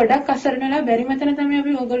කරන්නේ. අපි ගොඩක් අසරණලා බැරි මතන තමයි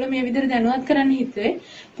අපි ඕගොල්ලෝ මේ විදිහට දැනුවත් කරන්න හිතුවේ.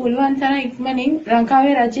 පුළුවන් තරම් ඉක්මනින්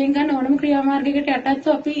ලංකාවේ රජයෙන් ගන්න ඕනම ක්‍රියාමාර්ගයකට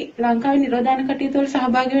යටත්ව අපි ලංකාවේ නිරෝධායන කටයුතු වල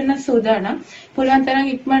සහභාගී වෙන්න සූදානම්. පුළුවන්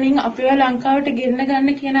තරම් ඉක්මනින් අපිව ලංකාවට ගෙන්න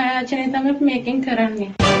ගන්න කියන ආයාචනය තමයි අපි මේකෙන් කරන්නේ.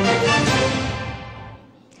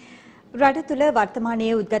 රට තුළ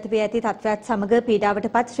වර්තමානයේ උද්ගත වී ඇති තත්ත්වයත් සමග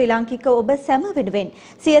පීඩාවටපත් ශ්‍රී ලාංකික ඔබ සැම වෙනුවෙන්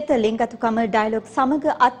සියත ලිංගතුකම ඩයලොග්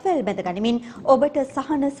සමග අත්වැල් බැඳ ගනිමින් ඔබට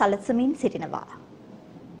සහන සලසමින් සිටිනවා.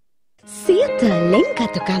 සියත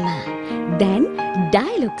ලිංගතුකම දැන්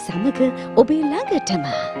ඩයලොග් සමග ඔබේ ළඟටම.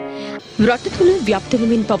 රට තුළ ව්‍යාප්ත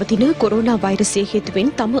වෙමින් පවතින කොරෝනා වෛරසය හේතුවෙන්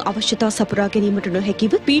තම අවශ්‍යතා සපුරා ගැනීමට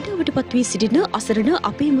නොහැකිව පීඩාවට පත් වී සිටින අසරණ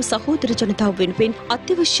අපේම සහෝදර ජනතාව වෙනුවෙන්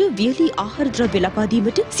අත්‍යවශ්‍ය වියලි ආහාර ද්‍රව්‍ය ලබා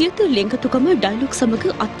දීමට සියත ලිංගතුකම ඩයලොග්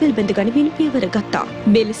සමග අත්වැල් බැඳ ගනිමින් පියවර ගත්තා.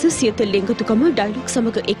 මෙලෙස සියත ලිංගතුකම ඩයලොග්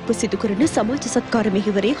සමග එක්ව සිදු කරන සමාජ සත්කාර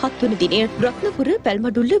මෙහෙවරේ 7 වන දිනය රත්නපුර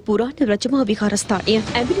පැල්මඩුල්ල පුරාණ රජමහා විහාරස්ථානය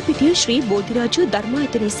ඇඹිලිපිටිය ශ්‍රී බෝධිරාජ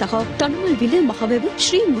ධර්මායතනය සහ තනුමල්විල මහවැව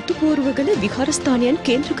ශ්‍රී මුතුපෝරුවගල විහාරස්ථානයන්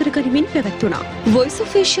කේන්ද්‍ර කර ගනිමින් පැවැත්වුණා. වොයිස්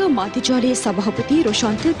ඔෆ් ඒෂියා මාධ්‍යජාලයේ සභාපති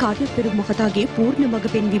රොෂාන්ත කාර්යපෙරු මහතාගේ පූර්ණ මඟ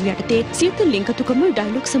පෙන්වීම යටතේ සියත ලිංගතුකම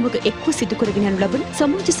ඩයලොග් සමග එක්ව සිදු කරගෙන යනු ලබන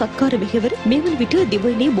සමාජ සත්කාර මෙහෙවර මේ වන විට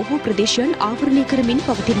දිවයිනේ බොහෝ ප්‍රදේශයන් ආවරණය කරමින්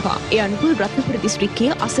පවතිනවා. ඒ අනුව රත්නපුර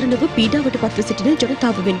දිස්ත්‍රික්කයේ අසරණව පීඩාවට පත්ව සිටින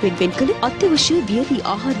ජනතාව වෙනුවෙන් වෙන් කළ අත්‍යවශ්‍ය වියලි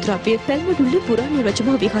ආහාර ද්‍රව්‍ය පැල්මඩුල්ල පුරාණ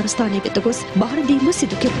රජමහා විහාරස්ථානයේ වෙත ගොස් බාර දීම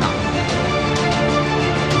සිදු කෙරුණා.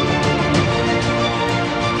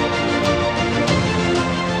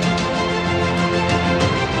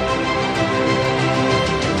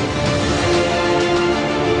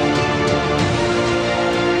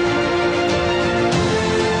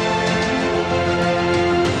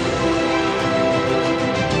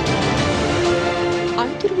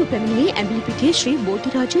 පැමිණියේ ඇඹිලිපිටිය ශ්‍රී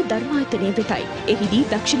බෝධිරාජ ධර්මායතනය වෙතයි. එහිදී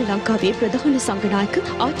දක්ෂිණ ලංකාවේ ප්‍රධාන සංඝනායක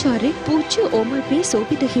ආචාර්ය පූජ්‍ය ඕමල්පේ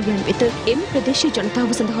සෝපිත හිමියන් වෙත එම ප්‍රදේශීය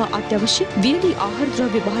ජනතාව සඳහා අත්‍යවශ්‍ය වියලි ආහාර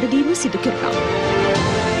ද්‍රව්‍ය බාර දීම සිදු කෙරුණා.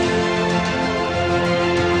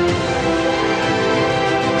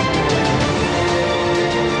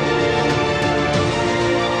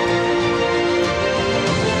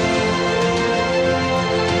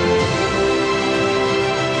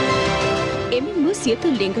 සියත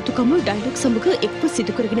ලිංගතුකම ඩයලොග් සමග එක්ව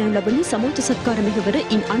සිදු කරගෙන යනු ලබන සමාජ සත්කාර මෙහෙවර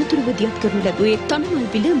ඉන් අනතුරුව දියත් කරනු ලැබුවේ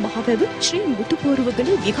තනමල්විල මහවැව ශ්‍රී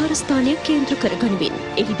මුතුපෝරුවගල විහාරස්ථානය කේන්ද්‍ර කර ගනිමින්.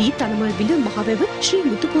 එහිදී තනමල්විල මහවැව ශ්‍රී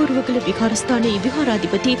මුතුපෝරුවගල විහාරස්ථානයේ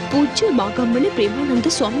විහාරාධිපති පූජ්‍ය මාගම්මන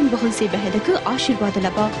ප්‍රේමානන්ද ස්වාමීන් වහන්සේ බැහැදක ආශිර්වාද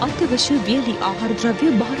ලබා අත්‍යවශ්‍ය වියලි ආහාර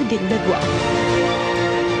ද්‍රව්‍ය බාර දෙනු ලැබුවා.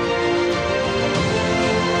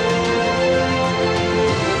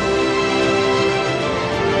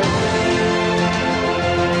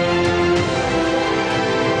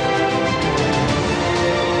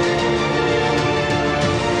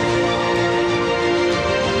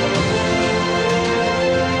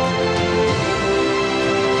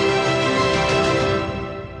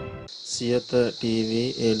 සියත TV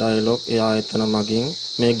ඒ ඩයලොග් ඒ ආයතන මගින්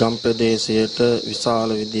මේ ගම් ප්‍රදේශයට විශාල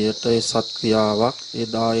විදියට ඒ සත්ක්‍රියාවක් ඒ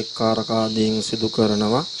දායකකාරකාදීන් සිදු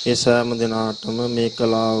කරනවා. ඒ සෑම දිනාටම මේ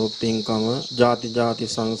කලාව පින්කම ಜಾති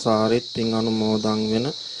සංසාරෙත් පින් අනුමෝදන් වෙන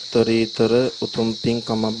උත්තරීතර උතුම්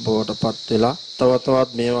පින්කමක් බවට පත් වෙලා තව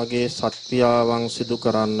තවත් මේ වගේ සත්ක්‍රියාවන් සිදු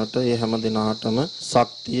කරන්නට ඒ හැම දිනාටම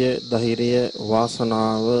ශක්තිය, ධෛර්යය,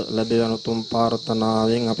 වාසනාව ලැබෙන උතුම්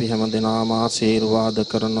ප්‍රාර්ථනාවෙන් අපි හැම දිනාම ආශිර්වාද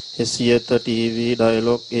කරන සියත ටීවී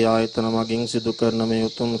ඩයලොග් ඒ ආයතන මගින් සිදු කරන මේ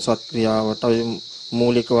උතුම් සත්ක්‍රියාවට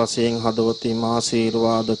මූලික වශයෙන් හදවතින්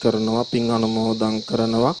ආශිර්වාද කරනවා, පින් අනුමෝදන්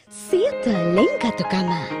කරනවා. සියත ලෙන්ගතුකම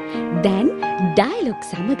දැන් ඩයලොග්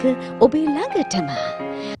සමග ඔබේ ළඟටම.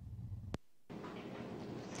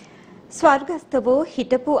 ස්වර්ගස්ථ වූ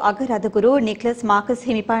හිටපු අගරදගුරු නික්ලස් මාකස්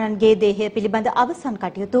හිමිපාණන්ගේ දේහය පිළිබඳ අවසන්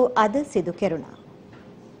කටයුතු අද සිදු කෙරුණා.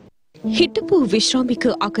 හිටපු විශ්‍රාමික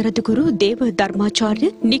අගරදගුරු දේව ධර්මාචාර්ය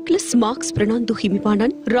නික්ලස් මාක්ස් ප්‍රනන්දු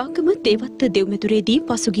හිමිපාණන් රාගම දේවත්ත දෙව්මැදුරේදී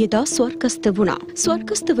පසුගියදා ස්වර්ගස්ථ වුණා.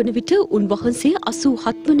 ස්වර්ගස්ථ වන විට උන්වහන්සේ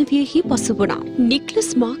 87 වන වියෙහි පසු වුණා. නික්ලස්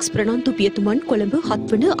මාක්ස් ප්‍රනන්දු පියතුමන් කොළඹ 7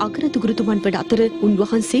 වන අගරදගුරුතුමන් වන අතර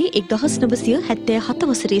උන්වහන්සේ 1977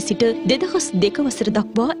 වසරේ සිට 2002 වසර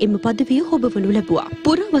දක්වා එම පදවිය හොබවනු ලැබුවා.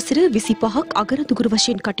 පුරා වසර 25ක් අගරදගුරු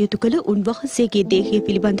වශයෙන් කටයුතු කළ උන්වහන්සේගේ දේහය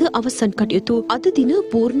පිළිබඳ අවසන් කටයුතු අද දින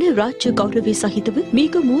පූර්ණ රාජ්‍ය ගෞරවය සහිතව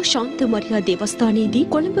මීගමු ශාන්ත මරියා දේවස්ථානයේදී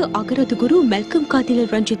කොළඹ අගරදගුරු මැල්කම් කාදිල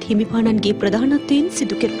රංජිත් හිමිපාණන්ගේ ප්‍රධානත්වයෙන්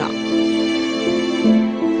සිදු කෙරුණා.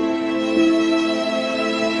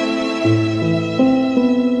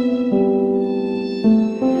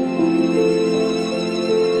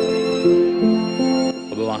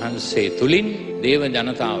 ඔබ වහන්සේ තුලින් දේව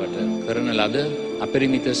ජනතාවට කරන ලද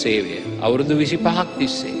අපරිමිත සේවය අවුරුදු 25ක්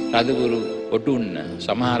තිස්සේ රදගුරු ඔටුන්න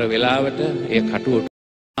සමහර වෙලාවට ඒ කටුවට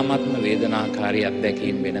ආත්ම වේදනාකාරී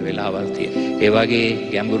අත්දැකීම් වෙන වෙලාවල් තියෙනවා. ඒ වගේ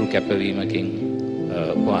ගැඹුරු කැපවීමකින්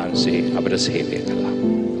වහන්සේ අපට සේවය කළා.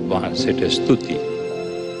 වහන්සේට ස්තුතියි.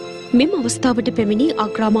 මෙම අවස්ථාවට පැමිණි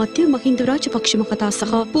අග්‍රාමාත්‍ය මහින්ද රාජපක්ෂ මහතා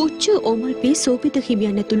සහ පූජ්‍ය ඕමල්පේ සෝපිත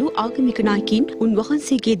හිමියන් ඇතුළු ආගමික නායකින්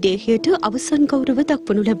උන්වහන්සේගේ දේහයට අවසන් ගෞරව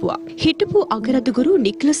දක්වනු ලැබුවා. හිටපු අගරදගුරු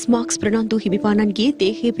නික්ලස් මාක්ස් ප්‍රනන්දු හිමිපාණන්ගේ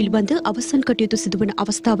දේහය පිළිබඳ අවසන් කටයුතු සිදුවන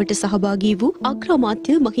අවස්ථාවට සහභාගී වූ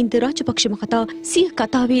අග්‍රාමාත්‍ය මහින්ද රාජපක්ෂ මහතා සිය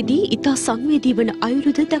කතාවේදී ඉතා සංවේදී වන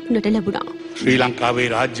අයුරුද දක්නට ලැබුණා. ශ්‍රී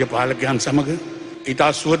ලංකාවේ රාජ්‍ය පාලකයන් සමග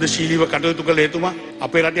ඉතා සුවදශීලීව කටයුතු කළ එතුමා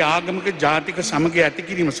අපේ රටේ ආගමික ජාතික සමගිය ඇති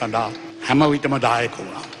කිරීම සඳහා හැම විටම දායක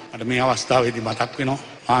වුණා. මට මේ අවස්ථාවේදී මතක් වෙනවා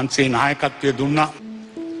වහන්සේ නායකත්වය දුන්නා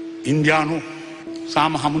ඉන්දියානු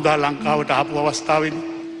සාම හමුදා ලංකාවට ආපු අවස්ථාවේදී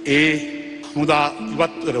ඒ හමුදා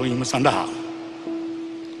ඉවත් කරවීම සඳහා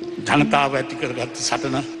ජනතාව ඇති කරගත්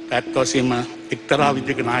සටන ඇත්ත වශයෙන්ම එක්තරා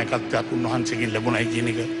විදිහක නායකත්වයක් උන්වහන්සේගෙන් ලැබුණයි කියන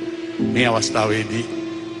එක මේ අවස්ථාවේදී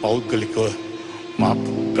පෞද්ගලිකව මා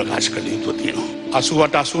ප්‍රකාශ කළ යුතු තියෙනවා.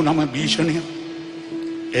 88-89 භීෂණය,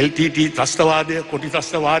 LTT ත්‍රස්තවාදය, කොටි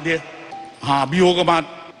ත්‍රස්තවාදය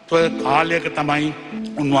අභියෝගමත්ව කාලයක තමයි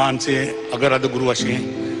උන්වහන්සේ අගරදගුරු වශයෙන්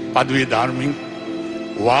පදවිය ධර්මින්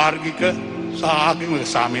වාර්ගික සහ ආගමික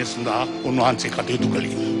සාමය සඳහා උන්වහන්සේ කටයුතු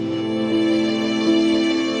කළේ.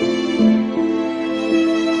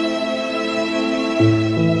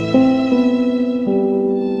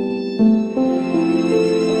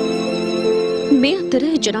 මේ අතර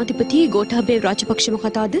ජනාධිපති ගෝඨාභය රාජපක්ෂ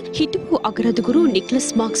මහතාද හිටපු අගරදගුරු නික්ලස්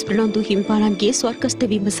මාක්ස් ප්‍රනන්දු හිමිපාණන්ගේ ස්වර්ගස්ථ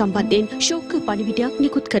වීම සම්බන්ධයෙන් ශෝක පණිවිඩයක්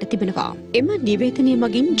නිකුත් කර තිබෙනවා. එම නිවේදනය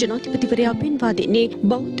මගින් ජනාධිපතිවරයා පෙන්වා දෙන්නේ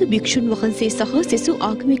බෞද්ධ භික්ෂුන් වහන්සේ සහ සෙසු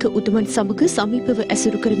ආගමික උතුමන් සමග සමීපව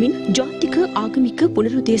ඇසුරු කරමින් ජාතික ආගමික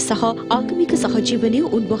පුනරුදය සහ ආගමික සහජීවනය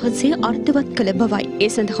උන්වහන්සේ අර්ථවත් කළ බවයි. ඒ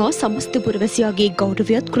සඳහා සමස්ත පුරවැසියාගේ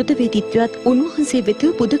ගෞරවයත් කෘතවේදීත්වයත් උන්වහන්සේ වෙත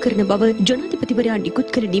පුද කරන බව ජනාධිපතිවරයා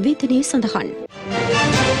නිකුත් කළ නිවේදනයේ සඳහන්.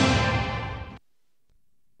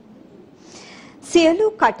 සියලු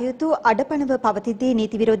කටයුතු අඩපණව පවතිද්දී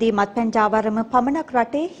නීති විරෝධී මත්පැන් ජාවාරම පමණක්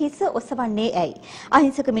රටේ හිස ඔසවන්නේ ඇයි?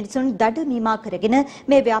 අහිංසක මිනිසුන් දඩ මීමා කරගෙන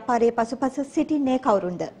මේ ව්‍යාපාරයේ පසුපස සිටින්නේ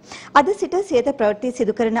කවුරුන්ද? අද සිට සියත ප්‍රවෘත්ති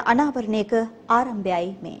සිදු කරන අනාවරණයක ආරම්භයයි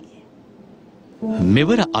මේ.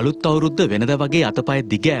 මෙවර අලුත් අවුරුද්ද වෙනද වගේ අතපය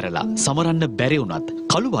දිග ඇරලා සමරන්න බැරි වුණත්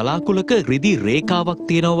කළු වලාකුළක රිදී රේඛාවක්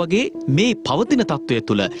තියෙනවා වගේ මේ පවතින තත්වය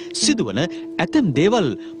තුළ සිදුවන ඇතම් දේවල්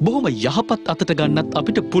බොහොම යහපත් අතට ගන්නත්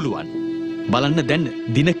අපිට පුළුවන්. බලන්න දැන්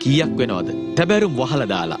දින කීයක් වෙනවද? තැබෑරුම් වහලා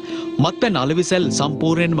දාලා මත්පැන් අලවිසැල්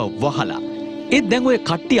සම්පූර්ණයෙන්ම වහලා. ඒත් දැන් ඔය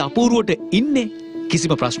කට්ටිය අපූර්වට ඉන්නේ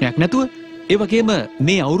කිසිම ප්‍රශ්නයක් නැතුව. ඒ වගේම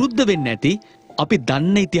මේ අවුරුද්ද වෙන්න ඇති අපි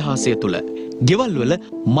දන්න ඉතිහාසය තුළ ගෙවල් වල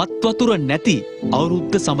මත් වතුර නැති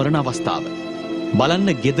අවුරුද්ද සමරන අවස්ථාව. බලන්න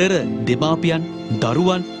ගෙදර දෙමාපියන්,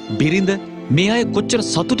 දරුවන්, බිරිඳ මේ අය කොච්චර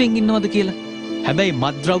සතුටින් ඉන්නවද කියලා. හැබැයි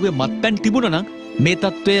මත්ද්‍රව්‍ය මත්පැන් තිබුණා නම් මේ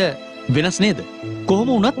తত্ত্বය වෙනස් නේද? කොහොම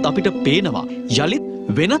වුණත් අපිට පේනවා යලිත්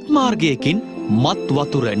වෙනත් මාර්ගයකින් මත්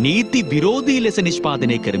වතුර නීති විරෝධී ලෙස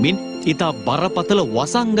නිෂ්පාදනය කරමින් ඉතා බරපතල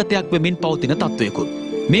වසංගතයක් වෙමින් පවතින තත්වයකුත්.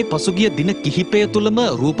 මේ පසුගිය දින කිහිපය තුළම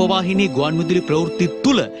රූපවාහිනී ගුවන්විදුලි ප්‍රවෘත්ති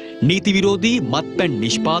තුළ නීති විරෝධී මත්පැන්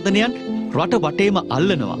නිෂ්පාදනයන් රට වටේම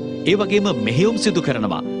අල්ලනවා. ඒ වගේම මෙහෙයුම් සිදු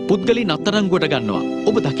කරනවා. පුද්ගලයන් අත්අඩංගුවට ගන්නවා.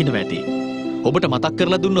 ඔබ දකින්න ඇති. ඔබට මතක්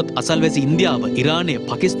කරලා දුන්නොත් අසල්වැසි ඉන්දියාව, ඉරානය,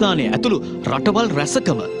 පාකිස්තානය ඇතුළු රටවල්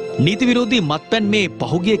රැසකම නීති විරෝධී මත්පැන් මේ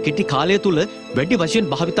පහුගිය කෙටි කාලය තුළ වැඩි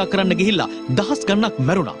වශයෙන් භාවිතා කරන්න ගිහිල්ලා දහස් ගණනක්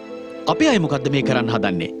මැරුණා. අපේ අය මොකද්ද මේ කරන්න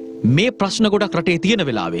හදන්නේ? මේ ප්‍රශ්න ගොඩක් රටේ තියෙන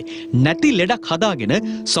වෙලාවේ නැති ලෙඩක් හදාගෙන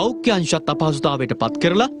සෞඛ්‍ය අංශත් අපහසුතාවයට පත්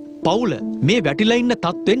කරලා පවුල මේ වැටිලා ඉන්න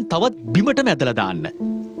තත්වෙන් තවත් බිමටම ඇදලා දාන්න.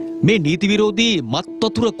 මේ නීති විරෝධී මත්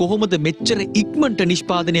වතුර කොහොමද මෙච්චර ඉක්මනට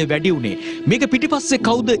නිෂ්පාදනය වැඩි වුනේ? මේක පිටිපස්සේ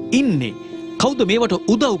කවුද ඉන්නේ? කවුද මේවට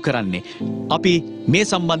උදව් කරන්නේ? අපි මේ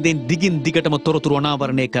සම්බන්ධයෙන් දිගින් දිගටම තොරතුරු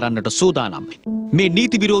අනාවරණය කරන්නට සූදානම්. මේ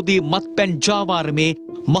නීති විරෝධී මත්පැන් ජාවාරමේ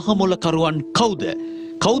මහමොලකරුවන් කවුද?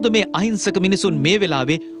 කවුද මේ අහිංසක මිනිසුන් මේ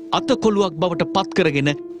වෙලාවේ අතකොළුවක් බවට පත් කරගෙන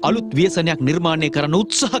අලුත් ව්‍යසනයක් නිර්මාණය කරන්න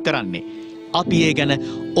උත්සාහ කරන්නේ? අපි ඒ ගැන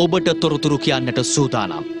ඔබට තොරතුරු කියන්නට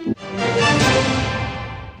සූදානම්.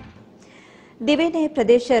 දිවයිනේ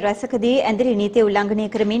ප්‍රදේශ රැසකදී ඇඳිරි නීතිය උල්ලංඝනය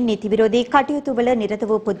කරමින් නීති විරෝධී කටයුතු වල නිරත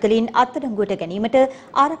වූ පුද්ගලයන් අත්අඩංගුවට ගැනීමට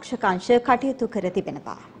ආරක්ෂක අංශ කටයුතු කර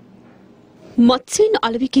තිබෙනවා. මත්ස්‍යන්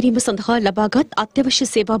අලෙවි කිරීම සඳහා ලබාගත් අත්‍යවශ්‍ය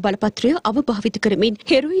සේවා බලපත්‍රය අවභාවිත කරමින්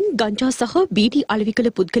හෙරොයින්, ගංජා සහ බීඩි අලෙවි කළ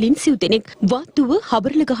පුද්ගලයන් සිව් දෙනෙක් වාත්තුව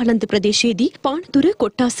හබරලගහනන්ද ප්‍රදේශයේදී පානතුර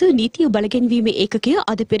කොට්ටාස නීතිය බලගැන්වීම ඒකකය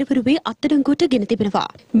අද පෙරවරුවේ අත්අඩංගුවට ගෙන තිබෙනවා.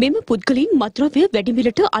 මෙම පුද්ගලයන් මත්ද්‍රව්‍ය වැඩි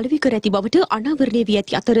මිලට අලෙවි කර ඇති බවට අනාවරණය වී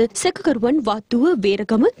ඇති අතර සැකකරුවන් වාත්තුව,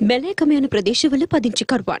 බේරගම, මැලෑකම යන ප්‍රදේශවල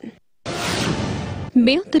පදිංචිකරුවන්.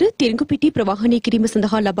 මේ අතර තිරිඟුපිටි ප්‍රවාහනය කිරීම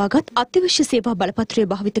සඳහා ලබාගත් අත්‍යවශ්‍ය සේවා බලපත්‍රය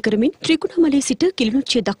භාවිත කරමින් ත්‍රිකුණාමලයේ සිට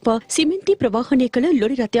කිලිනොච්චිය දක්වා සිමෙන්ති ප්‍රවාහනය කළ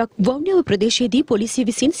ලොරි රථයක් වවුනියාව ප්‍රදේශයේදී පොලිසිය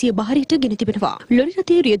විසින් සිය බහරයට ගෙන තිබෙනවා. ලොරි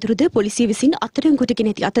රථයේ රියදුරුද පොලිසිය විසින් අත්අඩංගුවට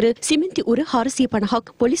ගෙන ඇති අතර සිමෙන්ති උර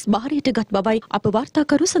 450ක් පොලිස් බහරයට ගත් බවයි අප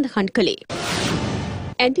වාර්තාකරු සඳහන් කළේ.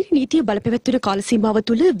 ඇඳිරි නීතිය බලපැවැත්වෙන කාල සීමාව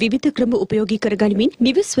තුළ විවිධ ක්‍රම උපයෝගී කරගනිමින්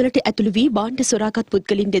නිවෙස්වලට ඇතුළු වී භාණ්ඩ සොරාගත්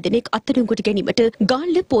පුද්ගලයන් දෙදෙනෙක් අත්අඩංගුවට ගැනීමට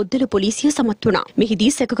ගාල්ල පොද්දල පොලිසිය සමත් වුණා.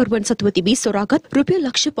 මෙහිදී සැකකරුවන් සතුව තිබී සොරාගත් රුපියල්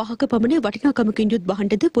ලක්ෂ 5ක පමණ වටිනාකමකින් යුත්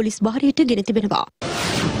භාණ්ඩද පොලිස් බහරයට ගෙන තිබෙනවා.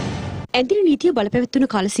 ඇඳිරි නීතිය බලපැවැත්වෙන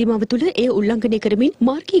කාල සීමාව තුළ එය උල්ලංඝනය කරමින්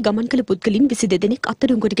මාර්ගී ගමන් කළ පුද්ගලයන් 22 දෙනෙක්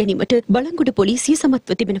අත්අඩංගුවට ගැනීමට බලංගොඩ පොලිසිය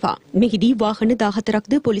සමත්ව තිබෙනවා. මෙහිදී වාහන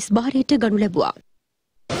 14ක්ද පොලිස් බහරයට ගනු ලැබුවා.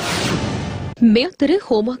 මේ අතර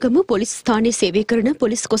හෝමාගම පොලිස් ස්ථානයේ සේවය කරන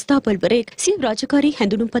පොලිස් කොස්තාපල්වරයෙක් සිය රාජකාරී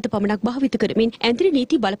හැඳුනුම්පත පමණක් භාවිත කරමින් ඇඳිරි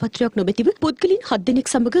නීති බලපත්‍රයක් නොමැතිව පුද්ගලයන් 7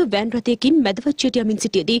 දෙනෙක් සමග වෑන් රථයකින් මැදවච්චයට යමින්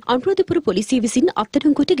සිටියදී අනුරාධපුර පොලිසිය විසින්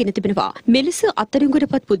අත්අඩංගුවට ගෙන තිබෙනවා. මෙලෙස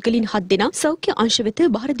අත්අඩංගුවටපත් පුද්ගලයන් 7 දෙනා සෞඛ්‍ය අංශ වෙත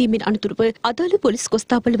බහර දීමෙන් අනතුරුව අදාළ පොලිස්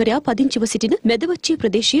කොස්තාපල්වරයා පදිංචිව සිටින මැදවච්චිය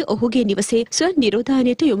ප්‍රදේශයේ ඔහුගේ නිවසේ ස්වයං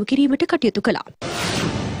නිරෝධායනයට යොමු කිරීමට කටයුතු කළා.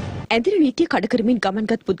 ඇඳිරි නීතිය කඩ කරමින්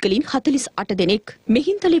ගමන්ගත් පුද්ගලයන් 48 දෙනෙක්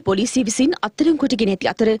මෙහින්තලේ පොලිසිය විසින් අත්අඩංගුවට ගෙන ඇති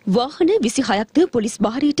අතර වාහන 26ක්ද පොලිස්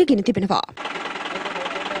බහරයට ගෙන තිබෙනවා.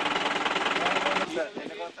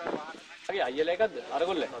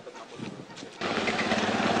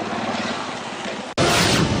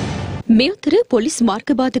 මේ අතර පොලිස්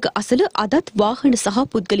මාර්ගබාධක අසල අදත් වාහන සහ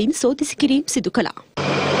පුද්ගලයන් සෝදිසි කිරීම සිදු කළා.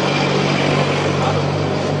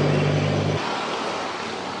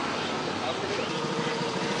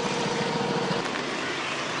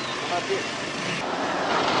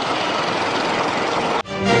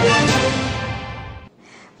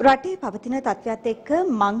 රටේ පවතින තත්ත්වයක් එක්ක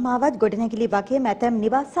මංමාවත් ගොඩනැගිලි වගේ මැතැම්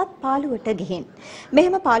නිවාසත් පාළුවට ගිහින්.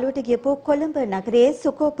 මෙහෙම පාළුවට ගියපු කොළඹ නගරයේ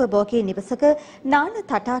සුකෝපභෝගී නිවසක නාන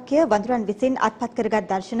තටාකය වඳුරන් විසින් අත්පත්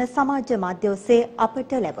කරගත් දර්ශන සමාජ මාධ්‍ය ඔස්සේ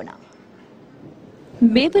අපට ලැබුණා.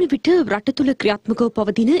 මේ වන විට රට තුළ ක්‍රියාත්මකව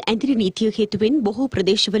පවතින ඇඳිරි නීතිය හේතුවෙන් බොහෝ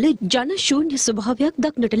ප්‍රදේශවල ජන ශූන්‍ය ස්වභාවයක්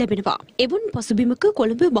දක්නට ලැබෙනවා. එවන් පසුබිමක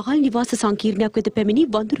කොළඹ මහල් නිවාස සංකීර්ණයක් වෙත පැමිණි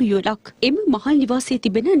වඳුරු යුවලක් එම මහල් නිවාසයේ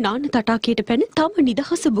තිබෙන නාන තටාකයට පැන තම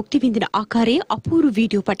නිදහස භුක්ති විඳින ආකාරයේ අපූර්ව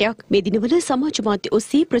වීඩියෝ පටයක් මේ දිනවල සමාජ මාධ්‍ය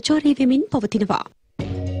ඔස්සේ ප්‍රචාරය වෙමින් පවතිනවා.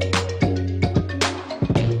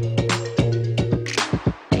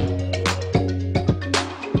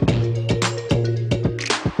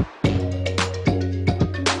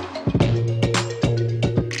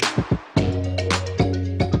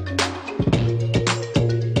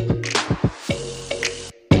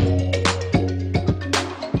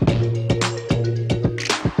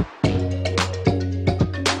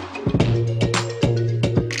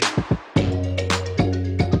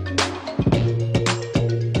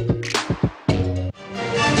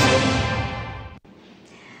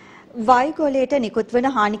 වායුගෝලයට නිකුත් වන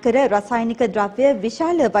හානිකර රසායනික ද්‍රව්‍ය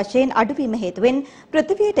විශාල වශයෙන් අඩුවීම හේතුවෙන්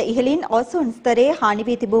පෘථිවියට ඉහළින් ඕසෝන් ස්තරයේ හානි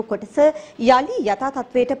වී තිබූ කොටස යලි යථා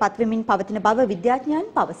තත්ත්වයට පත්වෙමින් පවතින බව විද්‍යාඥයන්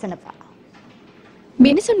පවසනවා.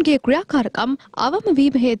 මිනිසුන්ගේ ක්‍රියාකාරකම් අවම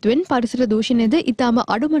වීම හේතුවෙන් පරිසර දූෂණයද ඉතාම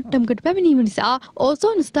අඩු මට්ටමකට පැමිණීම නිසා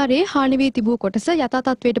ඕසෝන් ස්තරයේ හානි වී තිබූ කොටස යථා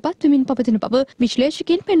තත්ත්වයට පත්වෙමින් පවතින බව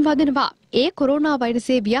විශ්ලේෂකයින් පෙන්වා දෙනවා. ඒ කොරෝනා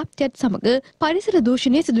වෛරසයේ ව්‍යාප්තියත් සමග පරිසර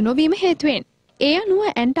දූෂණය සිදු නොවීම හේතුවෙන්. ඒ අනුව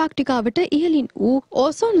ඇන්ටාර්ක්ටිකාවට ඉහළින් වූ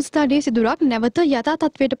ඕසෝන් ස්තරයේ සිදුරක් නැවත යථා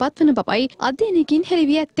තත්ත්වයට පත්වන බවයි අධ්‍යයනයකින්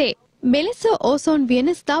හෙළිවී ඇත්තේ. මෙලෙස ඕසෝන්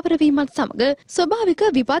වියන ස්ථාවර වීමත් සමග ස්වභාවික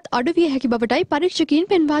විපත් අඩු විය හැකි බවටයි පරීක්ෂකයින්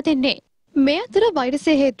පෙන්වා දෙන්නේ. මේ අතර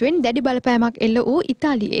වෛරසය හේතුවෙන් දැඩි බලපෑමක් එල්ල වූ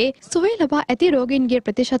ඉතාලියේ සුවය ලබා ඇති රෝගීන්ගේ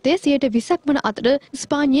ප්‍රතිශතය 20% වන අතර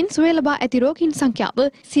ස්පාඤ්ඤයෙන් සුවය ලබා ඇති රෝගීන් සංඛ්‍යාව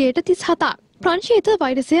 37%ක්. ප්‍රංශීත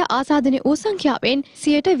වෛරසය ආසාදනය වූ සංඛ්‍යාවෙන්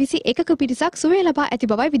 21%ක පිරිසක් සුවය ලබා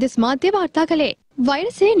ඇති බවයි විදෙස් මාධ්‍ය වාර්තා කළේ.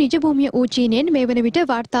 වෛරසයේ නිජ භූමිය වූ චීනයෙන් මේ වන විට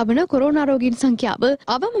වාර්තා වන කොරෝනා රෝගීන් සංඛ්‍යාව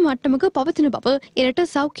අවම මට්ටමක පවතින බව එරට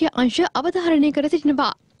සෞඛ්‍ය අංශ අවධාරණය කර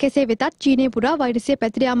සිටිනවා. කෙසේ වෙතත් චීනය පුරා වෛරසය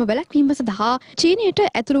පැතිර යාම වැළැක්වීම සඳහා චීනයට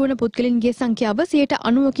ඇතුළු වන පුද්ගලයන්ගේ සංඛ්‍යාව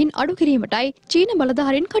 90%කින් අඩු කිරීමටයි චීන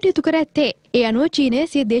බලධාරීන් කටයුතු කර ඇත්තේ. ඒ අනුව චීනය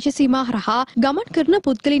සිය දේශ සීමා හරහා ගමන් කරන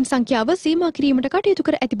පුද්ගලයන් සංඛ්‍යාව සීමා කිරීමට කටයුතු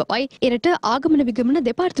කර ඇති බවයි එරට ආගමන විගමන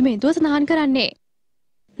දෙපාර්තමේන්තුව සඳහන් කරන්නේ.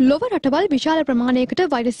 ලොව රටවල් විශාල ප්‍රමාණයකට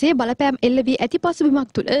වෛරසයේ බලපෑම් එල්ල වී ඇති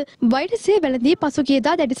පසුබිමක් තුළ වෛරසය වැළඳී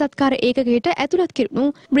පසුගියදා දැඩි සත්කාර ඒකකයට ඇතුළත්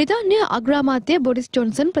කෙරුණු බ්‍රිතාන්‍ය අග්‍රාමාත්‍ය බොරිස්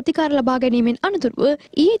ජොන්සන් ප්‍රතිකාර ලබා ගැනීමෙන් අනතුරුව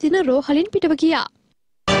ඊයේ දින රෝහලින් පිටව ගියා.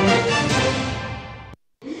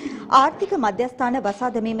 ආර්ථික මධ්‍යස්ථාන වසා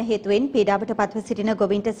දැමීම හේතුවෙන් පීඩාවට පත්ව සිටින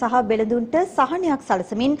ගොවීන්ට සහ වෙළඳුන්ට සහනයක්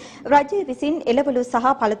සලසමින් රජය විසින් එළවලු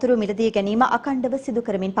සහ පළතුරු මිලදී ගැනීම අඛණ්ඩව සිදු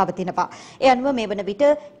කරමින් පවතිනවා. ඒ අනුව මේ වන විට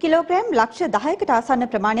කිලෝග්‍රෑම් ලක්ෂ 10කට ආසන්න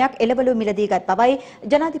ප්‍රමාණයක් එළවලු මිලදීගත් බවයි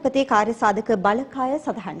ජනාධිපති කාර්යසාධක බලකාය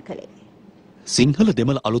සඳහන් කළේ. සිංහල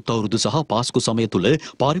දෙමළ අලුත් අවුරුදු සහ පාස්කු සමය තුළ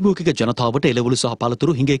පාරිභෝගික ජනතාවට එළවලු සහ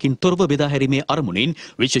පළතුරු හිඟයකින් තොරව බෙදා හැරීමේ අරමුණින්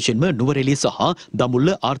විශේෂයෙන්ම නුවරඑළිය සහ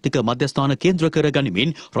දඹුල්ල ආර්ථික මධ්‍යස්ථාන කේන්ද්‍ර කර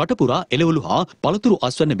ගනිමින් රට පුරා එළවලු හා පළතුරු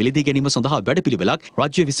අස්වැන්න මිලදී ගැනීම සඳහා වැඩපිළිවෙලක්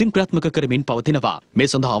රාජ්‍ය විසින් ක්‍රියාත්මක කරමින් පවතිනවා. මේ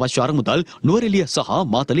සඳහා අවශ්‍ය අරමුදල් නුවරඑළිය සහ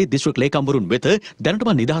මාතලේ දිස්ත්‍රික් ලේකම්වරුන් වෙත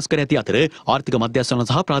දැනටම නිදහස් කර ඇති අතර ආර්ථික මධ්‍යස්ථාන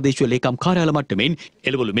සහ ප්‍රාදේශීය ලේකම් කාර්යාල මට්ටමින්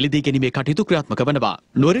එළවලු මිලදී ගැනීමේ කටයුතු ක්‍රියාත්මක වනවා.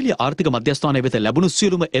 නුවරඑළිය ආර්ථික මධ්‍යස්ථානය වෙත ලැබුණු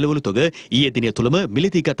සියලුම එළවලු තොග ඊයේ දිනය තුළම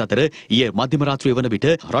මිලදීගත් අතර ඊයේ මධ්‍යම රාත්‍රිය වන විට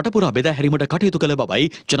රට පුරා බෙදා හැරීමට කටයුතු කළ බවයි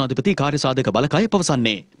ජනාධිපති කාර්යසාධක බලකාය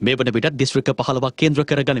පවසන්නේ. මේ වන විට දිස්ත්‍රික්ක 15ක් කේන්ද්‍ර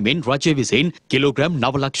කර ගනිමින් රාජ්‍ය විසින් කිලෝග්‍රෑම්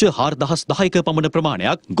 9,40,10ක පමණ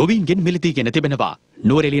ප්‍රමාණයක් ගොවීන්ගෙන් මිලදීගෙන තිබෙනවා.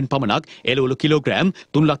 නුවරඑළියෙන් පමණක් එළවලු කිලෝග්‍රෑම්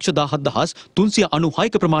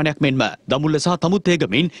 3,17,396ක ප්‍රමාණයක් මෙන්ම දඹුල්ල සහ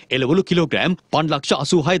තමුත්තේගමින් එළවලු කිලෝග්‍රෑම්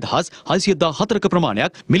 5,86,614ක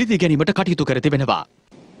ප්‍රමාණයක් මිලදී ගැනීමට කටයුතු කර තිබෙනවා.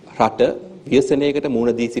 රට ව්‍යසනයකට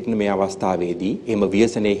මුහුණ දී සිටින මේ අවස්ථාවේදී එම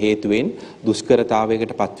ව්‍යසනයේ හේතුවෙන්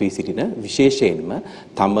දුෂ්කරතාවයකට පත් වී සිටින විශේෂයෙන්ම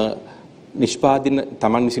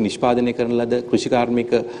තමන් විසින් නිෂ්පාදනය කරන ලද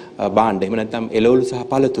කෘෂිකාර්මික භාණ්ඩ එහෙම නැත්නම් එළවලු සහ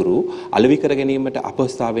පළතුරු අලෙවි කර ගැනීමට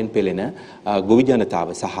අපහසුතාවෙන් පෙළෙන ගොවි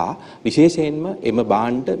ජනතාව සහ විශේෂයෙන්ම එම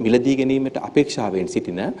භාණ්ඩ මිලදී ගැනීමට අපේක්ෂාවෙන්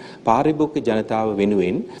සිටින පාරිභෝගික ජනතාව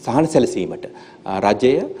වෙනුවෙන් සහන සැලසීමට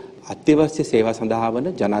රජය අත්‍යවශ්‍ය සේවා සඳහා වන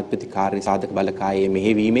ජනාධිපති කාර්යසාධක බලකායේ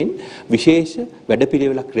මෙහෙවීමෙන් විශේෂ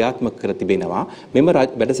වැඩපිළිවෙලක් ක්‍රියාත්මක කර තිබෙනවා. මෙම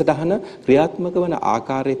වැඩසටහන ක්‍රියාත්මක වන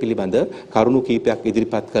ආකාරය පිළිබඳ කරුණු කීපයක්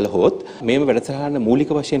ඉදිරිපත් කළහොත් මේම වැඩසටහන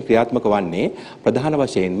මූලික වශයෙන් ක්‍රියාත්මක වන්නේ ප්‍රධාන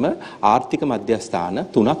වශයෙන්ම ආර්ථික මධ්‍යස්ථාන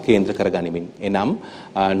 3ක් කේන්ද්‍ර කරගනිමින්. එනම්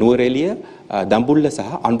නුවරඑළිය, දඹුල්ල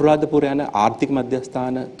සහ අනුරාධපුර යන ආර්ථික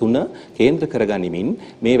මධ්‍යස්ථාන 3 කේන්ද්‍ර කරගනිමින්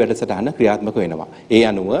මේ වැඩසටහන ක්‍රියාත්මක වෙනවා. ඒ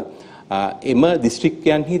අනුව එම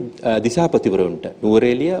දිස්ත්‍රික්කයන්හි දිසාපතිවරුන්ට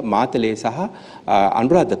නුවරඑළිය, මාතලේ සහ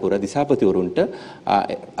අනුරාධපුර දිසාපතිවරුන්ට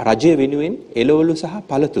රජය වෙනුවෙන් එළවලු සහ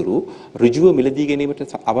පළතුරු ඍජුව මිලදී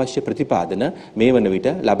ගැනීමට අවශ්‍ය ප්‍රතිපාදන මේ වන විට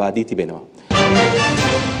ලබා දී තිබෙනවා.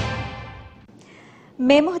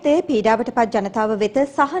 මේ මොහොතේ පීඩාවට පත් ජනතාව වෙත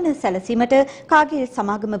සහන සැලසීමට කාගේල්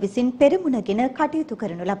සමාගම විසින් පෙරමුණගෙන කටයුතු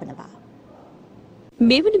කරනු ලබනවා.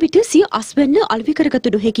 මේ වන විට සිය අස්වැන්න අලෙවි කරගත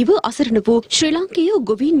නොහැකිව අසරණ වූ ශ්‍රී ලාංකේය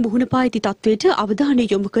ගොවීන් මුහුණ පා ඇති තත්වයට අවධානය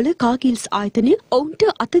යොමු කළ කාගිල්ස් ආයතනය ඔවුන්ට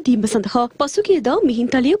අත දීම සඳහා පසුගියදා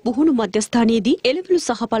මිහින්තලය පුහුණු මධ්‍යස්ථානයේදී එළවලු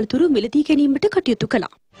සහ පළතුරු මිලදී ගැනීමට කටයුතු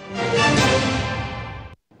කළා.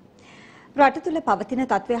 රට තුළ පවතින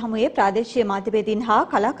තත්ත්වය හමුවේ ප්‍රාදේශීය මාධ්‍යවේදීන් හා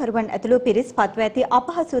කලාකරුවන් ඇතුළු පිරිස් පත්ව ඇති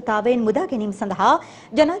අපහසුතාවයෙන් මුදා ගැනීම සඳහා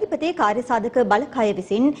ජනාධිපති කාර්යසාධක බලකාය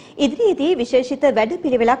විසින් ඉදිරියේදී විශේෂිත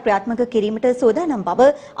වැඩපිළිවෙලක් ක්‍රියාත්මක කිරීමට සූදානම්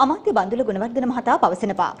බව අමාත්‍ය බන්දුල ගුණවර්ධන මහතා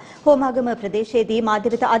පවසනවා. හෝමාගම ප්‍රදේශයේදී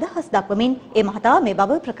මාධ්‍ය වෙත අදහස් දක්වමින් ඒ මහතා මේ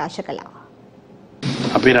බව ප්‍රකාශ කළා.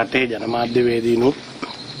 අපේ රටේ ජනමාධ්‍යවේදීනුත්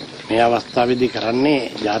මේ අවස්ථාවේදී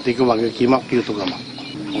කරන්නේ ජාතික වගකීමක් යුතුකමක්.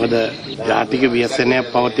 මොකද ජාතික ව්‍යසනයක්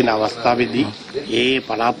පවතින අවස්ථාවේදී ඒ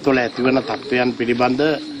පළාත්වල ඇතිවන තත්ත්වයන් පිළිබඳ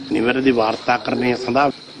නිවැරදි වාර්තාකරණය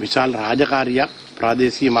සඳහා විශාල රාජකාරියක්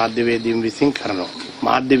ප්‍රාදේශීය මාධ්‍යවේදීන් විසින් කරනවා.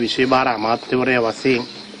 මාධ්‍ය විශේෂ අමාත්‍යවරයා වශයෙන්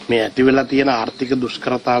මේ ඇති වෙලා තියෙන ආර්ථික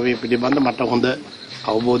දුෂ්කරතාවය පිළිබඳ මට හොඳ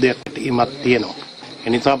අවබෝධයක් තියෙනවා.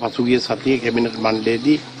 එනිසා පසුගිය සතියේ කැබිනට්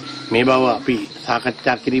මණ්ඩලයේදී මේ බව අපි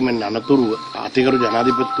සාකච්ඡා කිරීමෙන් අනතුරුව අතිගරු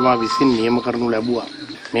ජනාධිපතිතුමා විසින් නියම කරනු ලැබුවා.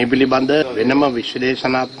 මේ පිළිබඳ වෙනම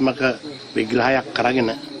විශ්ලේෂණාත්මක විග්‍රහයක්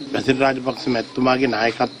කරගෙන බසිල් රාජපක්ෂ මැතිතුමාගේ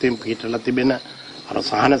නායකත්වයෙන් පිටලා තිබෙන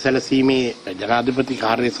සහන සැලසීමේ ජනාධිපති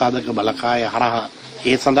කාර්ය සාධක බලකාය හරහා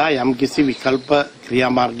ඒ සඳහා යම්කිසි විකල්ප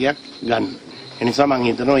ක්‍රියාමාර්ගයක් ගන්න. එනිසා මම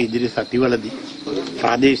හිතනවා ඉදිරි සතිවලදී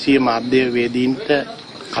ප්‍රාදේශීය මාධ්‍යවේදීන්ට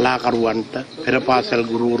කලාකරුවන්ට පෙරපාසල්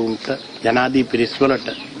ගුරුවරුන්ට ජනාධි පිරිස්වලට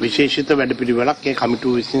විශේෂිත වැඩපිළිවෙලක් ඒ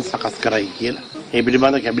කමිටුව විසින් සකස් කරයි කියලා ඒ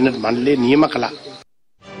පිළිබඳ කැබිනට් මණ්ඩලය නියම කළා.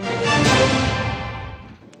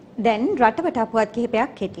 දැන් රටවටා පුවත්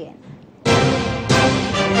කිහිපයක් කෙටියෙන්.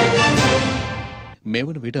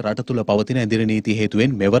 මෙවන විට රට තුළ පවතින ඇදිරි නීති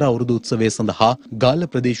හේතුවෙන් මෙවර අවුරුදු උත්සවය සඳහා ගාල්ල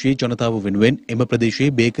ප්‍රදේශයේ ජනතාව වෙනුවෙන් එම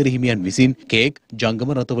ප්‍රදේශයේ බේකරි හිමියන් විසින් කේක්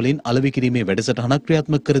ජංගම රථවලින් අලෙවි කිරීමේ වැඩසටහනක්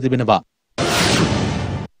ක්‍රියාත්මක කර තිබෙනවා.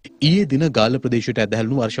 ඊයේ දින ගාල්ල ප්‍රදේශයට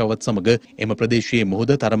ඇදහැළුණු වර්ෂාවත් සමග එම ප්‍රදේශයේ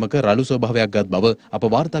මුහුද තරමක රළු ස්වභාවයක් ගත් බව අප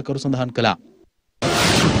වාර්තාකරු සඳහන් කළා.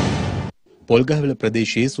 පොල්ගහවෙල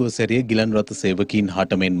ප්‍රදේශයේ සුවසැරිය ගිලන් රථ සේවකීන්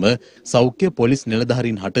හට මෙන්ම සෞඛ්‍ය පොලිස්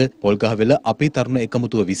නිලධාරීන් හට පොල්ගහවෙල අපේ තරුණ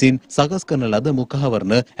එකමුතුව විසින් සකස් කරන ලද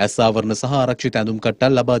මුඛාවරණ, ඇස් ආවරණ සහ ආරක්ෂිත ඇඳුම්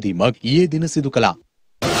කට්ටල් ලබා දීමක් ඊයේ දින සිදු කළා.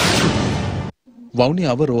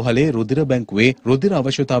 වවුනියාව රෝහලේ රුධිර බැංකුවේ රුධිර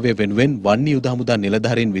අවශ්‍යතාවය වෙනුවෙන් වන්නි යුද හමුදා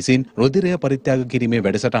නිලධාරීන් විසින් රුධිරය පරිත්‍යාග කිරීමේ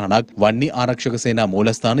වැඩසටහනක් වන්නි ආරක්ෂක සේනා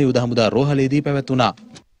මූලස්ථාන යුද හමුදා රෝහලේදී පැවැත්වුණා.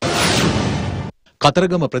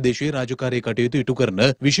 කතරගම ප්‍රදේශයේ රාජකාරී කටයුතු ඉටු කරන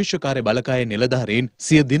විශේෂ කාර්ය බලකායේ නිලධාරීන්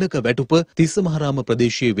සිය දිනක වැටුප තිස්ස මහරාම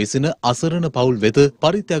ප්‍රදේශයේ වෙසෙන අසරණ පවුල් වෙත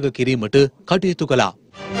පරිත්‍යාග කිරීමට කටයුතු කළා.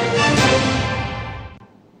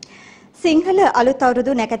 සිංහල අලුත්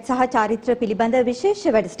අවුරුදු නැකත් සහ චාරිත්‍ර පිළිබඳ විශේෂ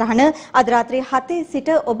වැඩසටහන අද රාත්‍රී 7 සිට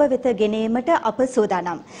ඔබ වෙත ගෙනීමට අප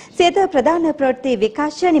සූදානම්. සියත ප්‍රධාන ප්‍රවෘත්ති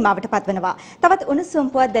විකාශය නිමවට පත්වනවා. තවත් උණුසුම්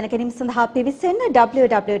පුවත් දැන ගැනීම සඳහා පිවිසෙන්න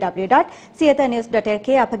www.siyathanews.lk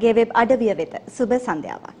අපගේ වෙබ් අඩවිය වෙත. සුබ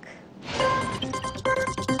සන්ධ්‍යාවක්.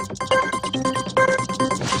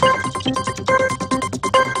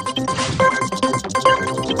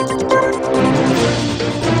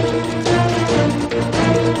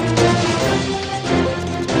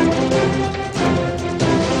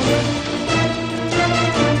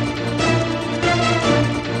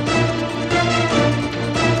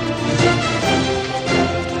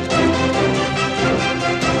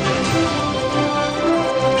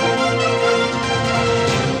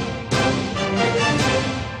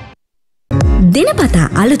 දිනපතා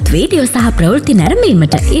අලුත් වීඩියෝ සහ ප්‍රවෘත්ති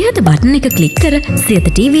නැරඹීමට ඉහත බටන් එක ක්ලික් කර සියත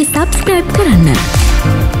TV සබ්ස්ක්‍රයිබ් කරන්න.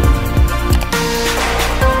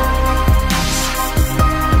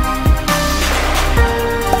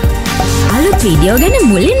 අලුත් වීඩියෝ ගැන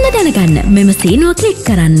මුලින්ම දැනගන්න මෙම සීනුව ක්ලික්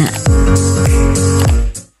කරන්න.